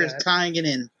email We us were at- tying it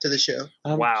in to the show.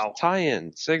 Wow.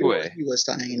 Tie-in, segue. He was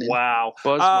tying it in. Wow.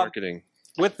 Buzz marketing.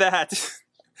 With that,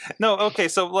 no, okay,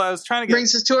 so I was trying to get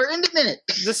Brings us to our end minute.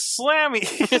 the Slammy.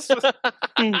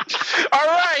 All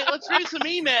right, let's read some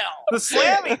email. The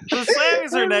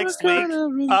Slammies are next week.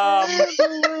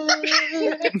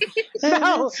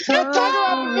 No, let's talk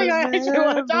about the thing I actually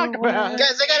want to talk about.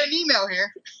 Guys, I got an email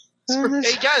here.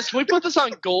 Hey guys, can we put this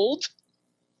on gold?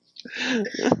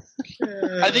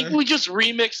 I think we just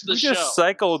remixed the We show. just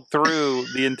cycled through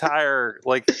the entire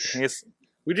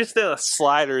we just did a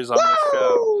sliders on the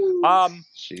show.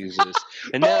 Jesus.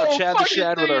 And now Chad the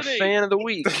Shad with our fan of the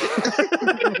week.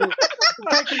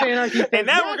 And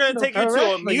now we're going to take you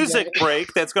to a music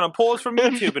break that's going to pull us from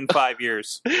YouTube in 5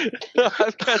 years.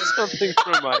 I've got something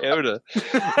from Iota.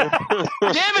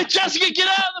 Damn it, Jessica, get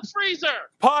out of the freezer!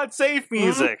 Pod safe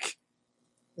music.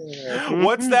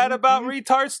 What's that about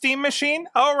retard steam machine?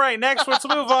 All right, next let's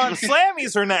move on.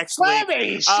 Slammies are next week.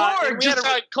 Slammies! Sorg just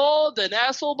got called an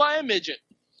asshole by a midget.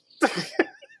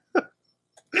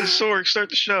 And Sorg, start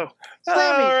the show. All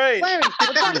right.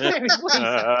 Slammies, please.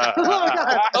 Oh my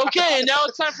God. Okay, and now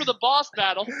it's time for the boss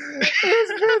battle.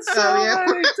 It's been so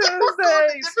many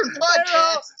Tuesdays. Different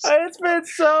podcasts. It's been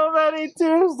so many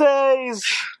Tuesdays.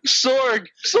 Sorg,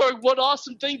 what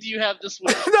awesome thing do you have this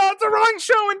week? No, it's the wrong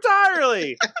show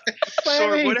entirely.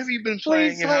 Sorg, what have you been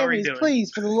playing Please, and how are you Slammies, doing?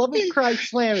 please, for the love of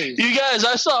Christ, Slammies. You guys,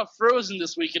 I saw Frozen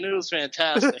this week and it was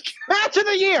fantastic. Match of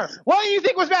the year. What do you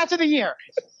think was match of the year?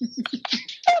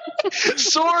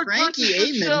 Sorg Frankie versus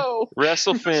the Amen. show.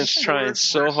 Wrestle fans trying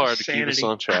so hard to keep us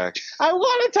on track. I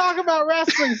want to talk about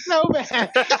wrestling so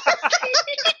bad.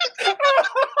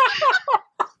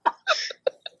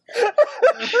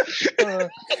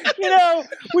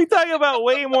 We talk about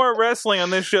way more wrestling on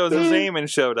this show since Eamon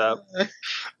showed up.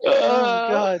 Oh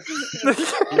God!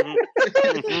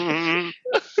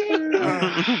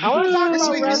 I want to talk This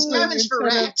about week was wrestling. Savage for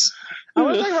instead of- Rats. I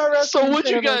want to talk about wrestling. So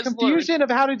what'd you instead of guys the confusion of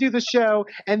how to do the show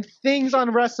and things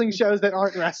on wrestling shows that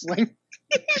aren't wrestling.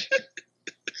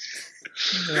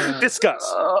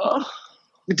 Discuss.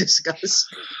 Discuss.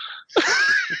 No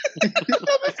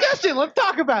discussion. Let's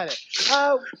talk about it.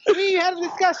 We had a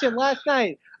discussion last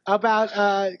night about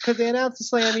because they announced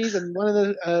the Slammies and one of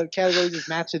the categories is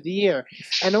match of the year,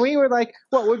 and we were like,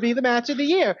 what would be the match of the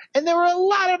year? And there were a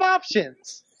lot of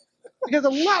options because a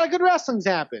lot of good wrestling's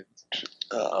happened.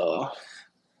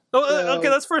 Okay,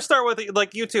 let's first start with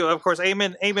you two. Of course,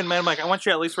 Eamon, man, Mike. I want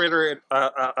you to at least reiterate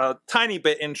a tiny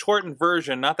bit in shortened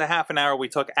version, not the half an hour we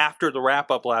took after the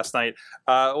wrap up last night.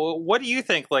 What do you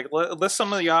think? List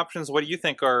some of the options. What do you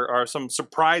think are some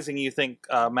surprising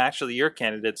match of the year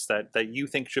candidates that you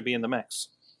think should be in the mix?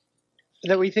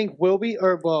 That we think will be,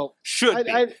 or well, should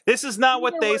be. This is not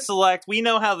what they select. We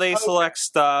know how they select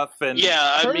stuff, and yeah,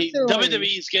 I mean Personally-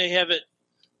 WWE's gonna have it.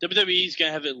 WWE's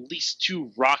gonna have at least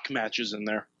 2 Rock matches in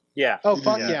there. yeah, oh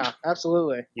fuck yeah,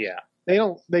 absolutely. yeah.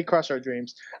 They crush our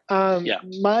dreams. Yeah.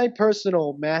 My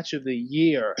personal match of the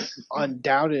year,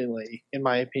 undoubtedly, in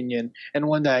my opinion, and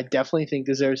one that I definitely think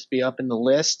deserves to be up in the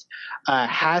list,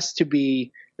 has to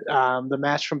be the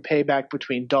match from Payback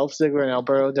between Dolph Ziggler and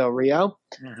Alberto Del Rio.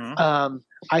 Mm-hmm.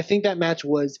 I think that match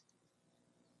was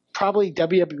probably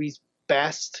WWE's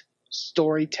best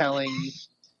storytelling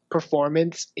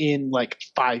performance in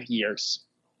 5 years.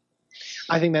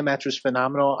 I think that match was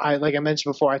phenomenal. Like I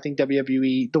mentioned before, I think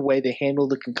WWE, the way they handled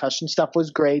the concussion stuff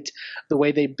was great. The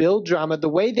way they build drama, the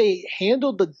way they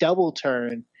handled the double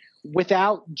turn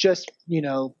without just,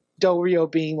 Del Rio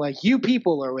being like, you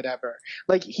people or whatever.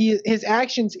 Like his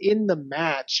actions in the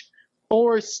match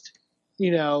forced,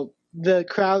 the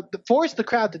crowd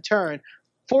to turn,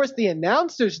 forced the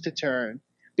announcers to turn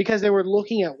because they were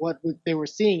looking at what they were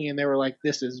seeing and they were like,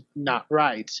 this is not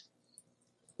right.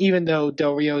 Even though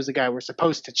Del Rio is the guy we're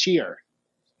supposed to cheer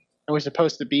and we're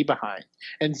supposed to be behind,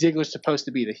 and Ziggler's supposed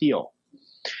to be the heel.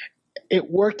 it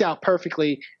worked out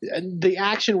perfectly. The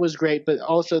action was great, but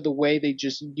also the way they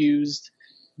just used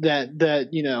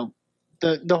the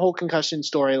whole concussion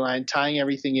storyline, tying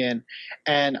everything in,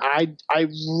 and I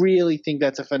really think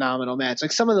that's a phenomenal match.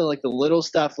 Like some of the little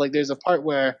stuff, like there's a part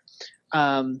where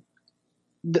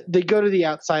they go to the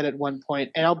outside at one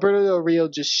point, and Alberto Del Rio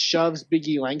just shoves Big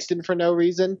E Langston for no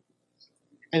reason,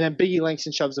 and then Big E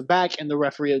Langston shoves him back, and the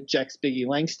referee ejects Big E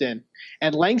Langston,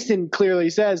 and Langston clearly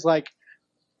says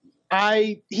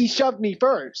he shoved me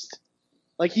first.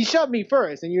 Like, he shoved me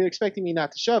first, and you're expecting me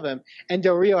not to shove him. And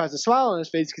Del Rio has a smile on his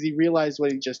face because he realized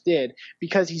what he just did.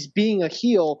 Because he's being a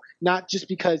heel, not just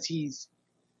because he's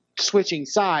switching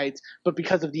sides, but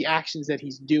because of the actions that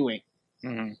he's doing.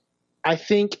 Mm-hmm. I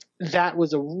think that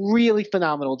was a really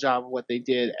phenomenal job of what they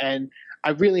did, and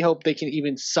I really hope they can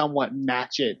even somewhat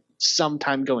match it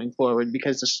sometime going forward,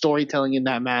 because the storytelling in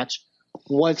that match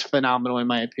was phenomenal in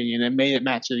my opinion and made it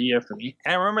match of the year for me.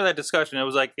 And I remember that discussion. It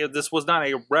was like, this was not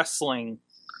a wrestling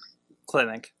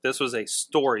clinic. This was a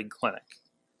story clinic.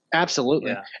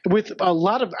 Absolutely. Yeah. With a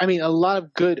lot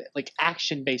of good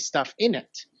action-based stuff in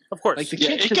it. Of course.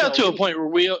 It got to a point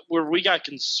where we got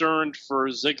concerned for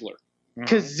Ziggler.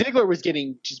 Because Ziggler was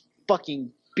getting just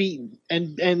fucking beaten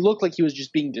and looked like he was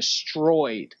just being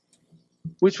destroyed,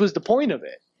 which was the point of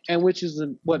it, and which is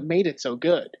what made it so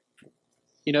good.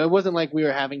 You know, it wasn't like we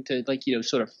were having to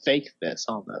sort of fake this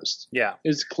almost. Yeah. It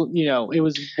was it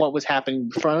was what was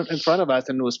happening in front of us,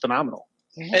 and it was phenomenal.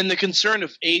 And the concern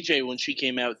of AJ when she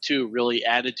came out too really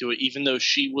added to it, even though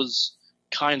she was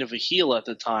kind of a heel at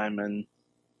the time. And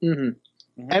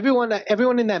everyone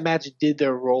in that match did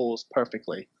their roles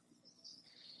perfectly.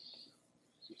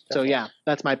 So yeah,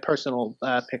 that's my personal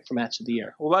pick for match of the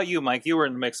year. What about you, Mike? You were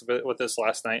in the mix with this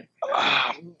last night.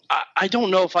 I don't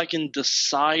know if I can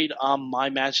decide on my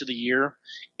match of the year.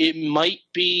 It might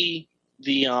be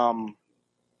the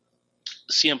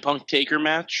CM Punk Taker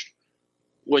match,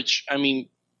 which, I mean,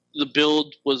 the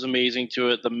build was amazing to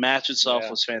it. The match itself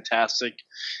was fantastic.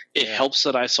 It helps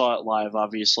that I saw it live,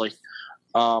 obviously.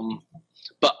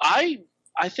 But I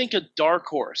think a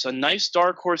nice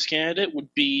dark horse candidate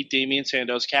would be Damian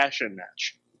Sando's cash-in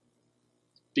match.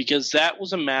 Because that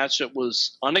was a match that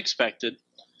was unexpected.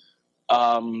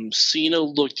 Cena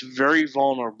looked very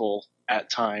vulnerable at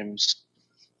times.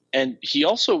 And he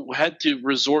also had to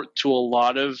resort to a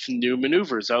lot of new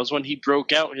maneuvers. That was when he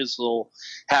broke out his little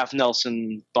half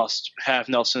Nelson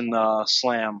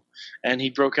slam. And he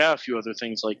broke out a few other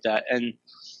things like that. And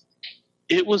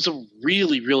it was a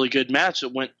really, really good match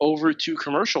that went over 2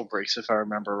 commercial breaks, if I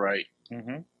remember right.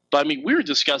 Mm-hmm. But I mean, we were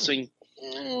discussing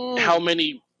how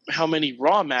many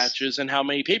Raw matches and how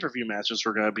many pay-per-view matches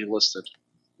were going to be listed.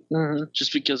 Mm-hmm.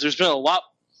 Just because there's been a lot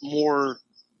more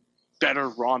better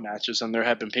Raw matches than there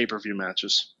have been pay-per-view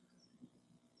matches.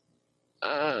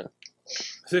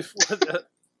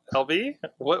 LB,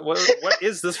 what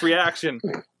is this reaction?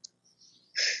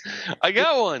 I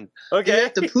got one. Okay, You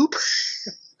have to poop.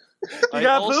 You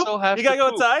got poop? You gotta go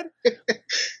outside?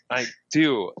 I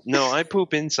do. No, I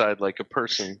poop inside like a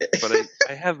person, but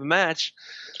I have a match.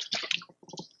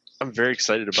 I'm very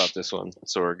excited about this one,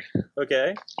 Sorg.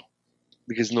 Okay.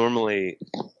 Because normally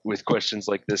with questions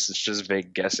like this, it's just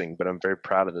vague guessing, but I'm very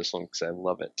proud of this one because I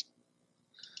love it.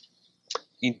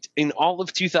 In all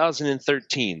of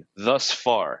 2013, thus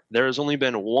far, there has only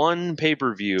been one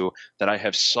pay-per-view that I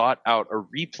have sought out a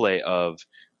replay of,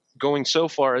 going so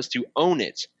far as to own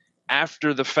it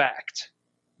after the fact.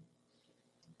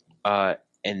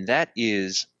 And that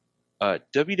is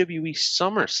WWE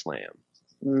SummerSlam.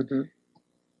 Mm-hmm.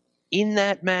 In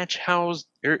that match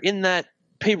in that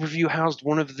pay-per-view housed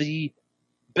one of the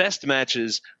best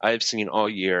matches I've seen all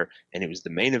year, and it was the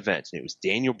main event, and it was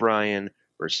Daniel Bryan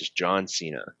versus John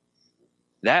Cena.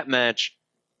 That match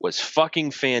was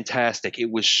fucking fantastic.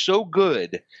 It was so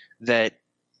good that,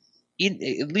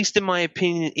 at least in my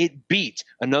opinion, it beat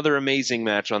another amazing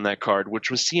match on that card, which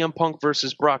was CM Punk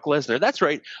versus Brock Lesnar. That's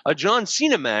right, a John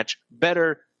Cena match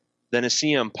better than a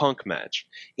CM Punk match.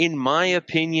 In my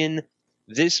opinion,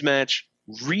 this match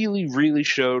really, really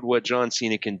showed what John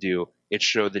Cena can do. It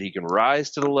showed that he can rise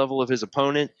to the level of his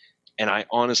opponent, and I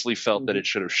honestly felt that it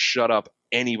should have shut up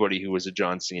anybody who was a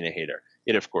John Cena hater.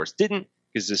 It, of course, didn't,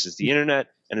 because this is the internet,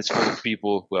 and it's full of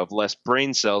people who have less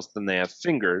brain cells than they have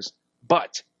fingers,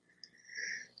 but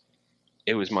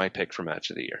it was my pick for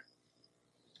match of the year.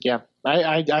 Yeah,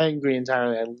 I agree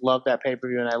entirely. I love that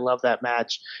pay-per-view, and I love that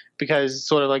match because,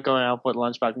 sort of like going off what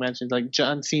Lunchbox mentioned, like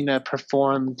John Cena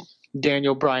performed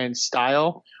Daniel Bryan's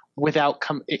style without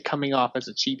it coming off as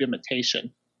a cheap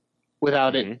imitation.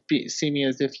 without it seeming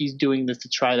as if he's doing this to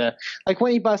try to, like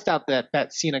when he bust out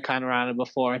that Cena Kanorana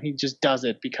before, and he just does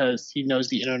it because he knows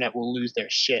the internet will lose their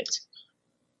shit.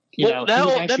 He was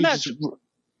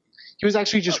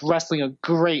actually just wrestling a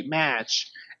great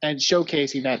match and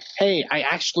showcasing that, hey, I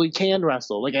actually can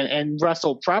wrestle, like, and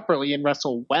wrestle properly and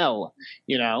wrestle well,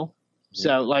 you know.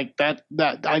 So like that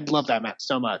I love that match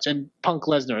so much, and Punk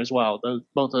Lesnar as well.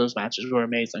 Both of those matches were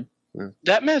amazing.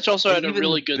 That match also had a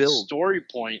really good story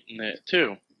point in it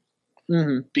too,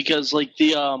 because like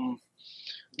the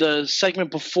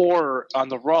segment before on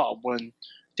the Raw when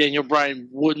Daniel Bryan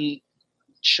wouldn't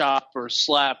chop or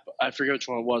slap, I forget which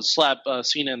one it was, slap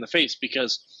Cena in the face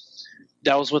because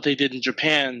that was what they did in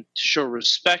Japan to show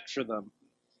respect for them.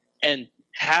 And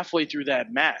halfway through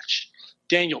that match,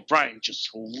 Daniel Bryan just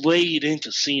laid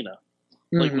into Cena,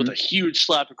 like with a huge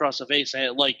slap across the face,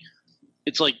 and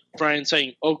it's like Bryan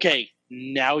saying, "Okay,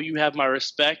 now you have my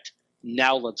respect.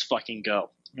 Now let's fucking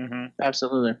go."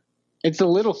 Absolutely, it's the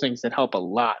little things that help a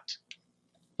lot.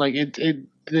 Like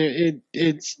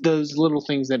it's those little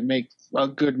things that make a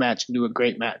good match into a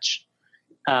great match.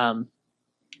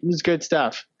 It's good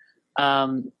stuff.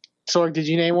 Sorg, did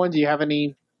you name one? Do you have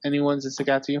any ones that stick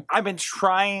out to you? I've been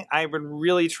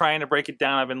really trying to break it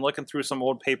down. I've been looking through some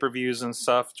old pay-per-views and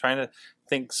stuff, trying to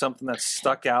think something that's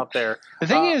stuck out there. The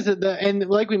thing is that and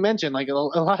like we mentioned, like a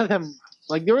lot of them,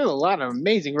 like there were a lot of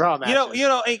amazing Raw matches.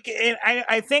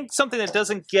 I think something that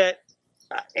doesn't get,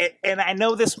 and I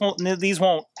know these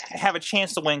won't have a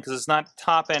chance to win because it's not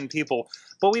top-end people,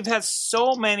 but we've had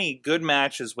so many good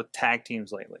matches with tag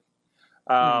teams lately.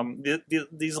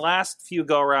 These last few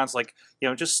go-arounds, like,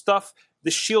 just stuff, the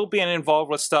Shield being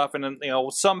involved with stuff, and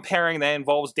some pairing that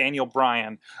involves Daniel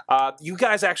Bryan. You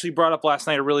guys actually brought up last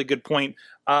night a really good point,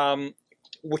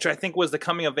 which I think was the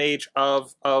coming of age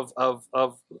of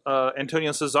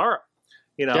Antonio Cesaro.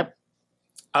 Yep.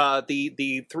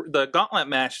 The gauntlet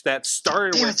match that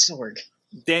started with Sorg.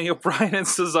 Daniel Bryan and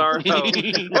Cesaro.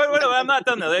 wait, I'm not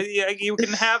done though. You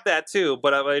can have that too,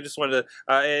 but I just wanted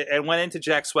to and went into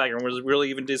Jack Swagger and was really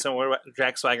even decent with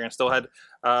Jack Swagger and still had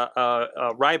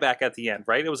Ryback at the end.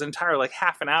 Right, it was entire like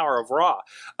half an hour of Raw.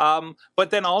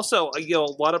 But then also a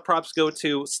lot of props go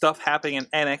to stuff happening in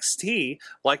NXT,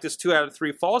 like this 2 out of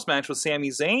 3 Falls match with Sami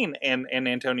Zayn and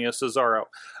Antonio Cesaro.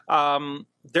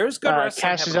 There's good wrestling.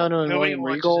 Cassius Ohno and William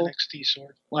Regal. NXT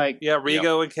sword.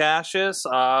 Rigo and Cassius.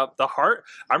 The Hart.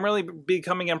 I'm really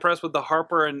becoming impressed with the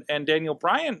Harper and Daniel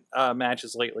Bryan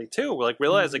matches lately too. We're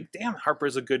realizing, damn,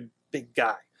 Harper's a good big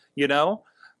guy. There's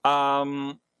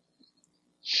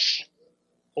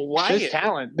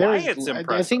talent. Wyatt's impressive.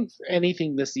 I think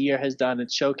anything this year has done, it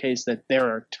showcased that there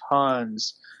are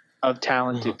tons of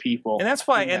talented people, and that's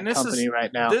why. In and this is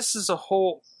right now. This is a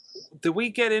whole. Did we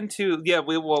get into? Yeah,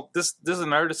 we will. This is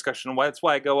another discussion. That's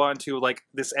why I go on to like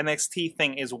this NXT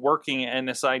thing is working, and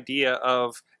this idea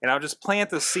of, and I'll just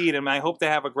plant the seed, and I hope to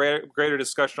have a greater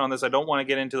discussion on this. I don't want to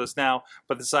get into this now,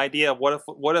 but this idea of what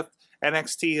if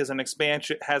NXT has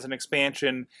an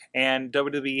expansion, and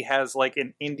WWE has like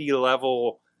an indie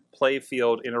level play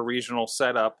field in a regional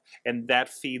setup, and that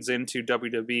feeds into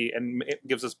WWE and it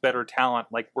gives us better talent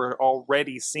like we're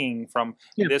already seeing from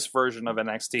this version of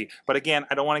NXT. But again,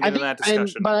 I don't want to get into that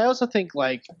discussion. But I also think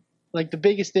like the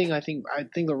biggest thing I think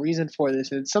the reason for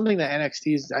this, and it's something that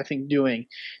NXT is doing,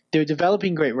 they're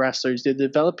developing great wrestlers, they're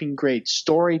developing great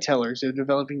storytellers, they're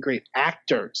developing great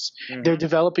actors, they're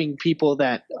developing people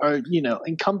that are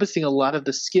encompassing a lot of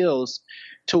the skills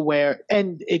to where,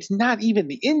 and it's not even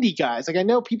the indie guys. Like I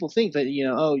know people think that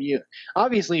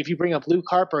obviously if you bring up Luke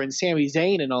Harper and Sami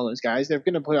Zayn and all those guys, they're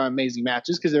going to put on amazing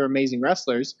matches because they're amazing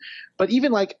wrestlers. But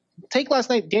even like take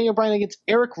last night, Daniel Bryan against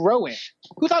Eric Rowan.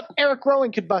 Who thought Eric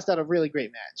Rowan could bust out a really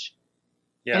great match?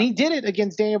 Yeah. And he did it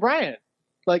against Daniel Bryan.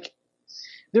 Like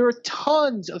there are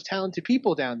tons of talented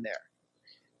people down there,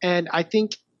 and I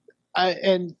think.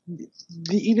 Even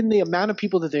the amount of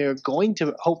people that they are going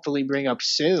to hopefully bring up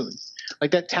soon,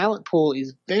 like that talent pool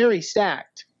is very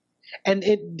stacked, and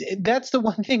that's the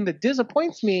one thing that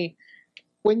disappoints me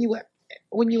when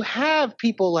you have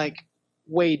people like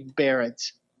Wade Barrett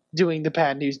doing the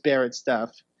Bad News Barrett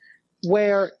stuff,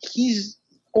 where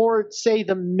or say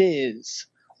the Miz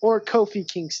or Kofi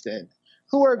Kingston,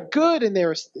 who are good and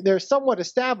they're somewhat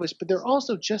established, but they're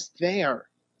also just there.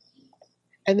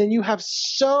 And then you have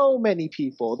so many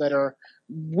people that are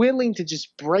willing to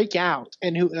just break out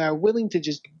and who are willing to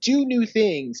just do new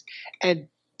things and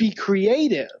be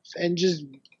creative and just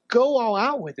go all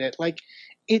out with it. Like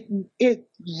it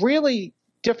really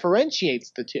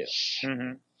differentiates the two.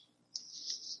 Mm-hmm.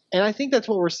 And I think that's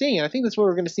what we're seeing. And I think that's what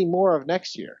we're going to see more of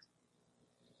next year.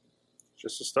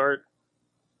 Just a start.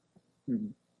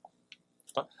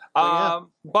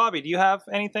 Bobby, do you have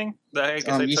anything? I guess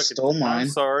I you took stole mine. I'm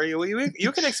sorry.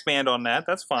 You can expand on that.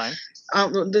 That's fine. I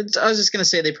was just gonna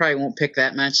say they probably won't pick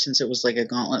that match since it was like a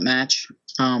gauntlet match.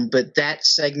 But that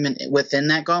segment within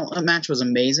that gauntlet match was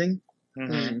amazing.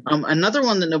 Mm-hmm. Another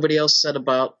one that nobody else said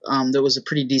about that was a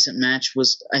pretty decent match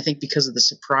was, I think, because of the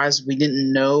surprise. We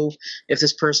didn't know if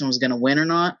this person was going to win or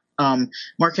not.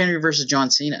 Mark Henry versus John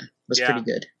Cena was pretty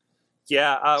good.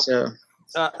 Yeah.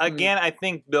 Again, I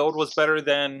think build was better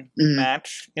than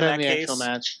match in that case. Actual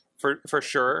match. For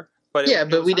sure. But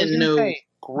but we didn't know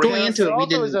going into it.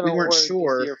 Also We weren't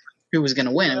sure who was going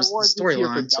to win. It was the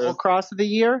storyline. Double Cross of the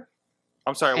Year.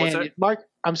 I'm sorry. What's it?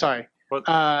 I'm sorry. What?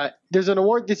 There's an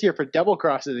award this year for Double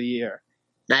Cross of the Year.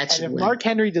 And if Mark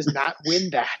Henry does not win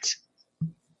that,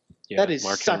 that is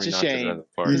Mark such Henry a knocked it shame. out of the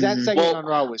park. Because that segment on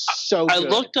Raw was so good.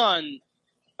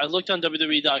 I looked on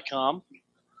WWE.com,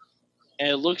 and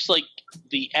it looks like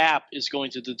the app is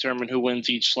going to determine who wins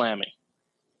each Slammy.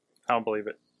 I don't believe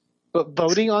it. But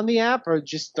voting on the app or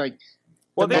just like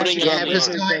Well, the voting app on is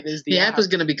the going, the app is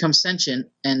going to become sentient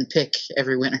and pick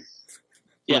every winner.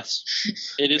 Yes,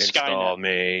 it is Install Skynet.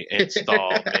 me,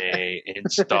 install me,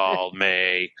 install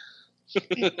me.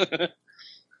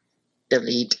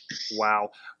 Delete. Wow.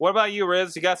 What about you,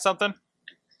 Riz? You got something?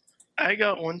 I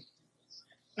got one.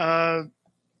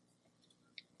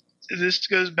 This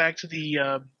goes back to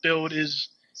the build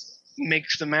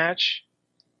makes the match.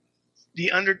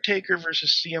 The Undertaker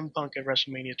versus CM Punk at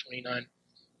WrestleMania 29.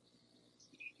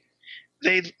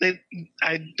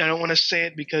 I don't want to say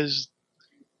it because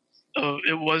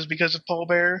it was because of Paul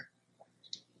Bearer,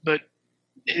 but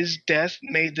his death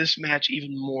made this match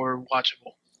even more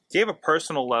watchable. Gave a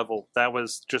personal level that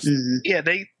was just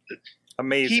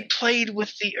amazing. He played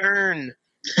with the urn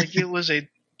like it was a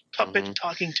puppet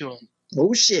talking to him.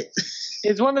 Oh shit!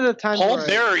 It's one of the times Paul where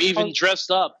Bearer even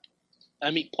dressed up.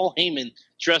 I mean, Paul Heyman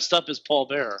dressed up as Paul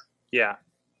Bearer. Yeah.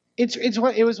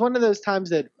 It was one of those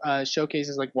times that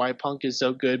showcases like why Punk is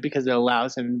so good, because it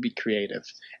allows him to be creative.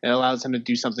 It allows him to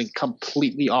do something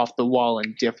completely off the wall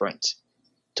and different,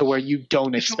 to where you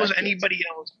don't If expect. it was it. anybody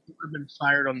else, he would have been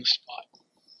fired on the spot.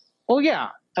 Oh yeah,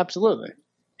 absolutely.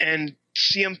 And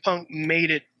CM Punk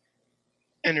made it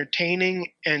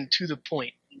entertaining and to the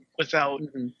point without,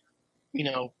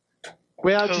 without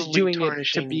just totally doing it to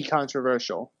tarnishing. be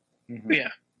controversial. Yeah.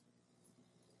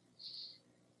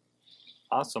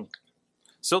 Awesome.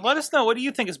 So let us know, what do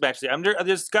you think is actually?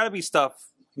 There's got to be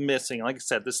stuff missing. Like I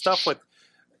said, the stuff with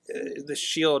the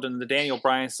Shield and the Daniel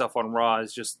Bryan stuff on Raw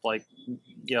is just like,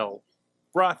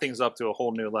 brought things up to a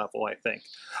whole new level, I think.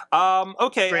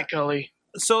 Okay. Great Gully.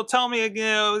 So tell me,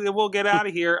 we'll get out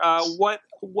of here. What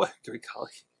Great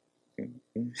Gully.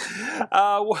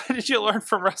 What did you learn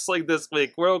from wrestling this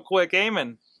week? Real quick,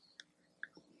 Eamon.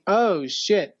 Oh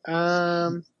shit.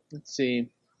 Let's see.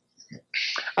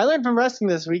 I learned from wrestling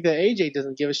this week that AJ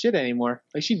doesn't give a shit anymore.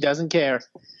 Like, she doesn't care.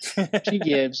 She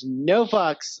gives no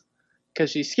fucks, because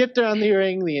she skipped around the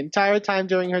ring the entire time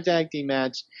during her tag team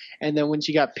match, and then when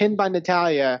she got pinned by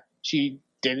Natalya, she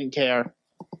didn't care,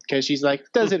 because she's like,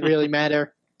 does it really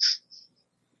matter?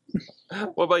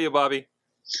 What about you, Bobby?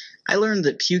 I learned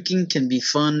that puking can be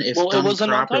fun if It done was a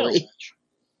non-title properly. match.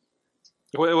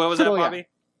 What was that, Oh, yeah. Bobby?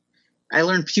 I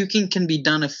learned puking can be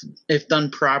done if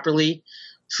done properly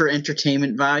for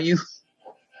entertainment value.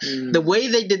 The way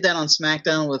they did that on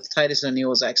SmackDown with Titus O'Neil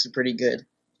was actually pretty good.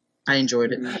 I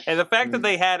enjoyed it. And the fact that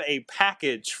they had a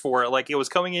package for it, like it was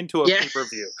coming into a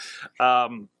pay-per-view.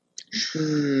 Wow.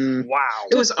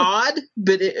 It was odd,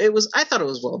 but it was. I thought it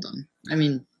was well done. I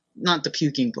mean, not the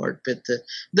puking part, but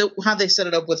the how they set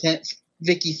it up with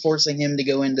Vicky forcing him to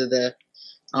go into the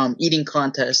eating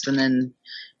contest, and then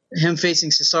him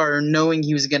facing Cesaro, knowing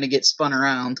he was going to get spun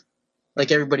around. Like,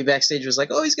 everybody backstage was like,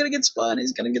 "Oh, he's going to get spun.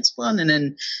 He's going to get spun," and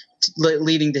then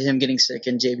leading to him getting sick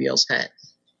in JBL's hat.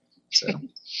 So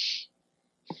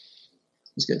it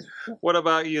was good. What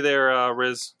about you there,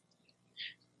 Riz?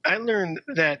 I learned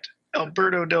that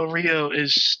Alberto Del Rio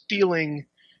is stealing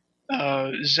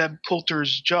Zeb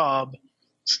Coulter's job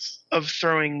of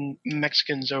throwing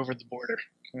Mexicans over the border.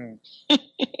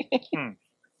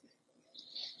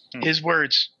 His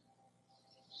words,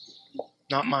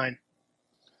 not mine.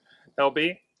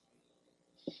 LB?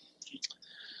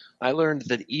 I learned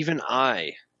that even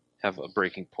I have a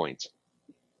breaking point,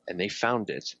 and they found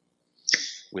it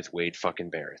with Wade fucking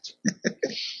Barrett.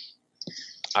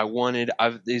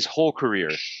 His whole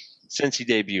career, since he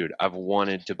debuted, I've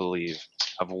wanted to believe.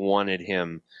 I've wanted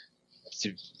him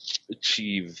to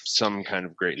achieve some kind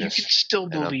of greatness. You can still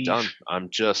and believe. I'm done. I'm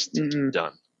just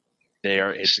done.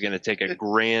 It's going to take a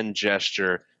grand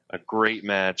gesture, a great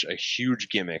match, a huge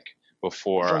gimmick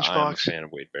before I'm a Lunchbox. fan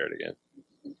of Wade Barrett again.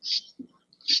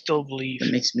 still believe.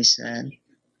 That makes me sad.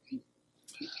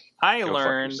 I Go fuck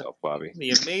learned yourself, Bobby.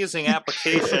 the amazing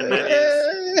application that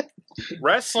is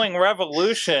Wrestling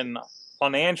Revolution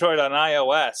on Android and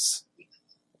iOS.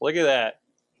 Look at that.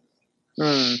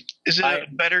 Is it a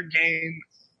better game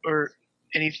or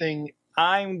anything?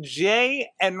 I'm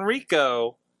Jay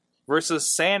Enrico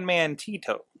versus Sandman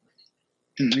Tito.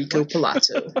 Enrico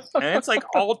Palazzo. And it's like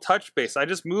all touch based. I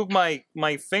just move my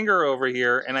finger over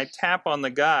here and I tap on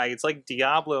the guy. It's like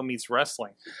Diablo meets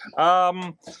wrestling.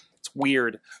 It's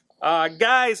weird.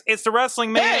 Guys, it's the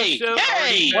Wrestling Mayhem Show.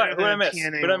 Hey! What? Who did I miss?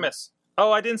 Who did I miss?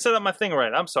 Oh, I didn't set up my thing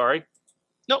right. I'm sorry.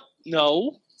 Nope.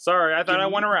 No. Sorry, I thought I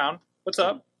went around. What's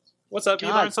up? What's up? You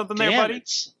learned something there, buddy?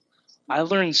 It. I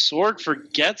learned Sword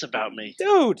forgets about me.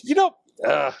 Dude, you know...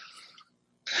 No,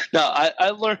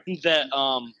 I learned that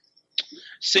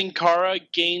Sin Cara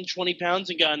gained 20 pounds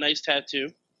and got a nice tattoo.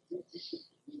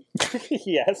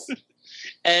 Yes.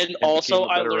 And also, became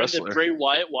a I better learned wrestler. that Bray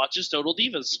Wyatt watches Total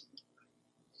Divas.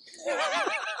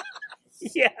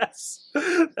 Yes.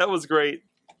 That was great.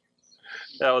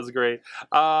 That was great.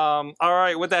 All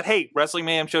right, with that, hey, Wrestling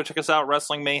Mayhem Show, check us out,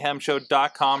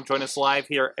 WrestlingMayhemShow.com. Join us live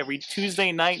here every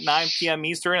Tuesday night, 9 p.m.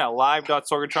 Eastern at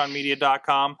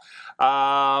live.sorgatronmedia.com.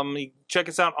 Check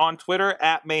us out on Twitter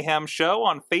at Mayhem Show,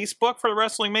 on Facebook for the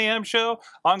Wrestling Mayhem Show,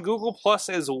 on Google Plus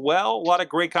as well. A lot of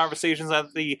great conversations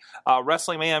at the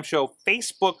Wrestling Mayhem Show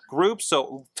Facebook group,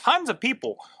 so tons of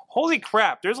people. Holy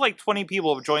crap, there's like 20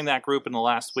 people have joined that group in the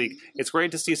last week. It's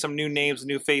great to see some new names,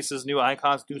 new faces, new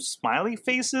icons, new smiley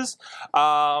faces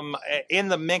in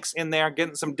the mix in there,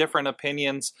 getting some different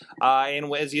opinions.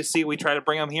 And as you see, we try to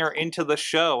bring them here into the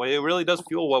show. It really does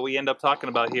fuel what we end up talking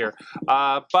about here.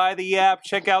 Buy the app,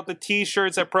 check out the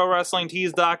t-shirts at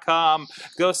ProWrestlingTees.com.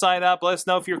 Go sign up. Let us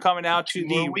know if you're coming out to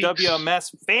the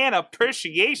WMS Fan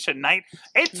Appreciation Night.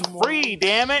 It's free,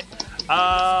 damn it.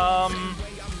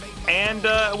 And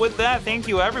with that, thank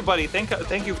you, everybody. Thank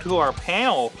you to our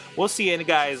panel. We'll see you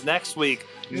guys next week.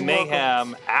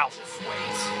 Mayhem out.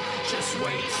 Just wait.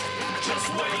 Wait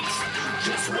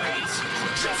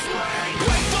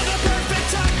for the perfect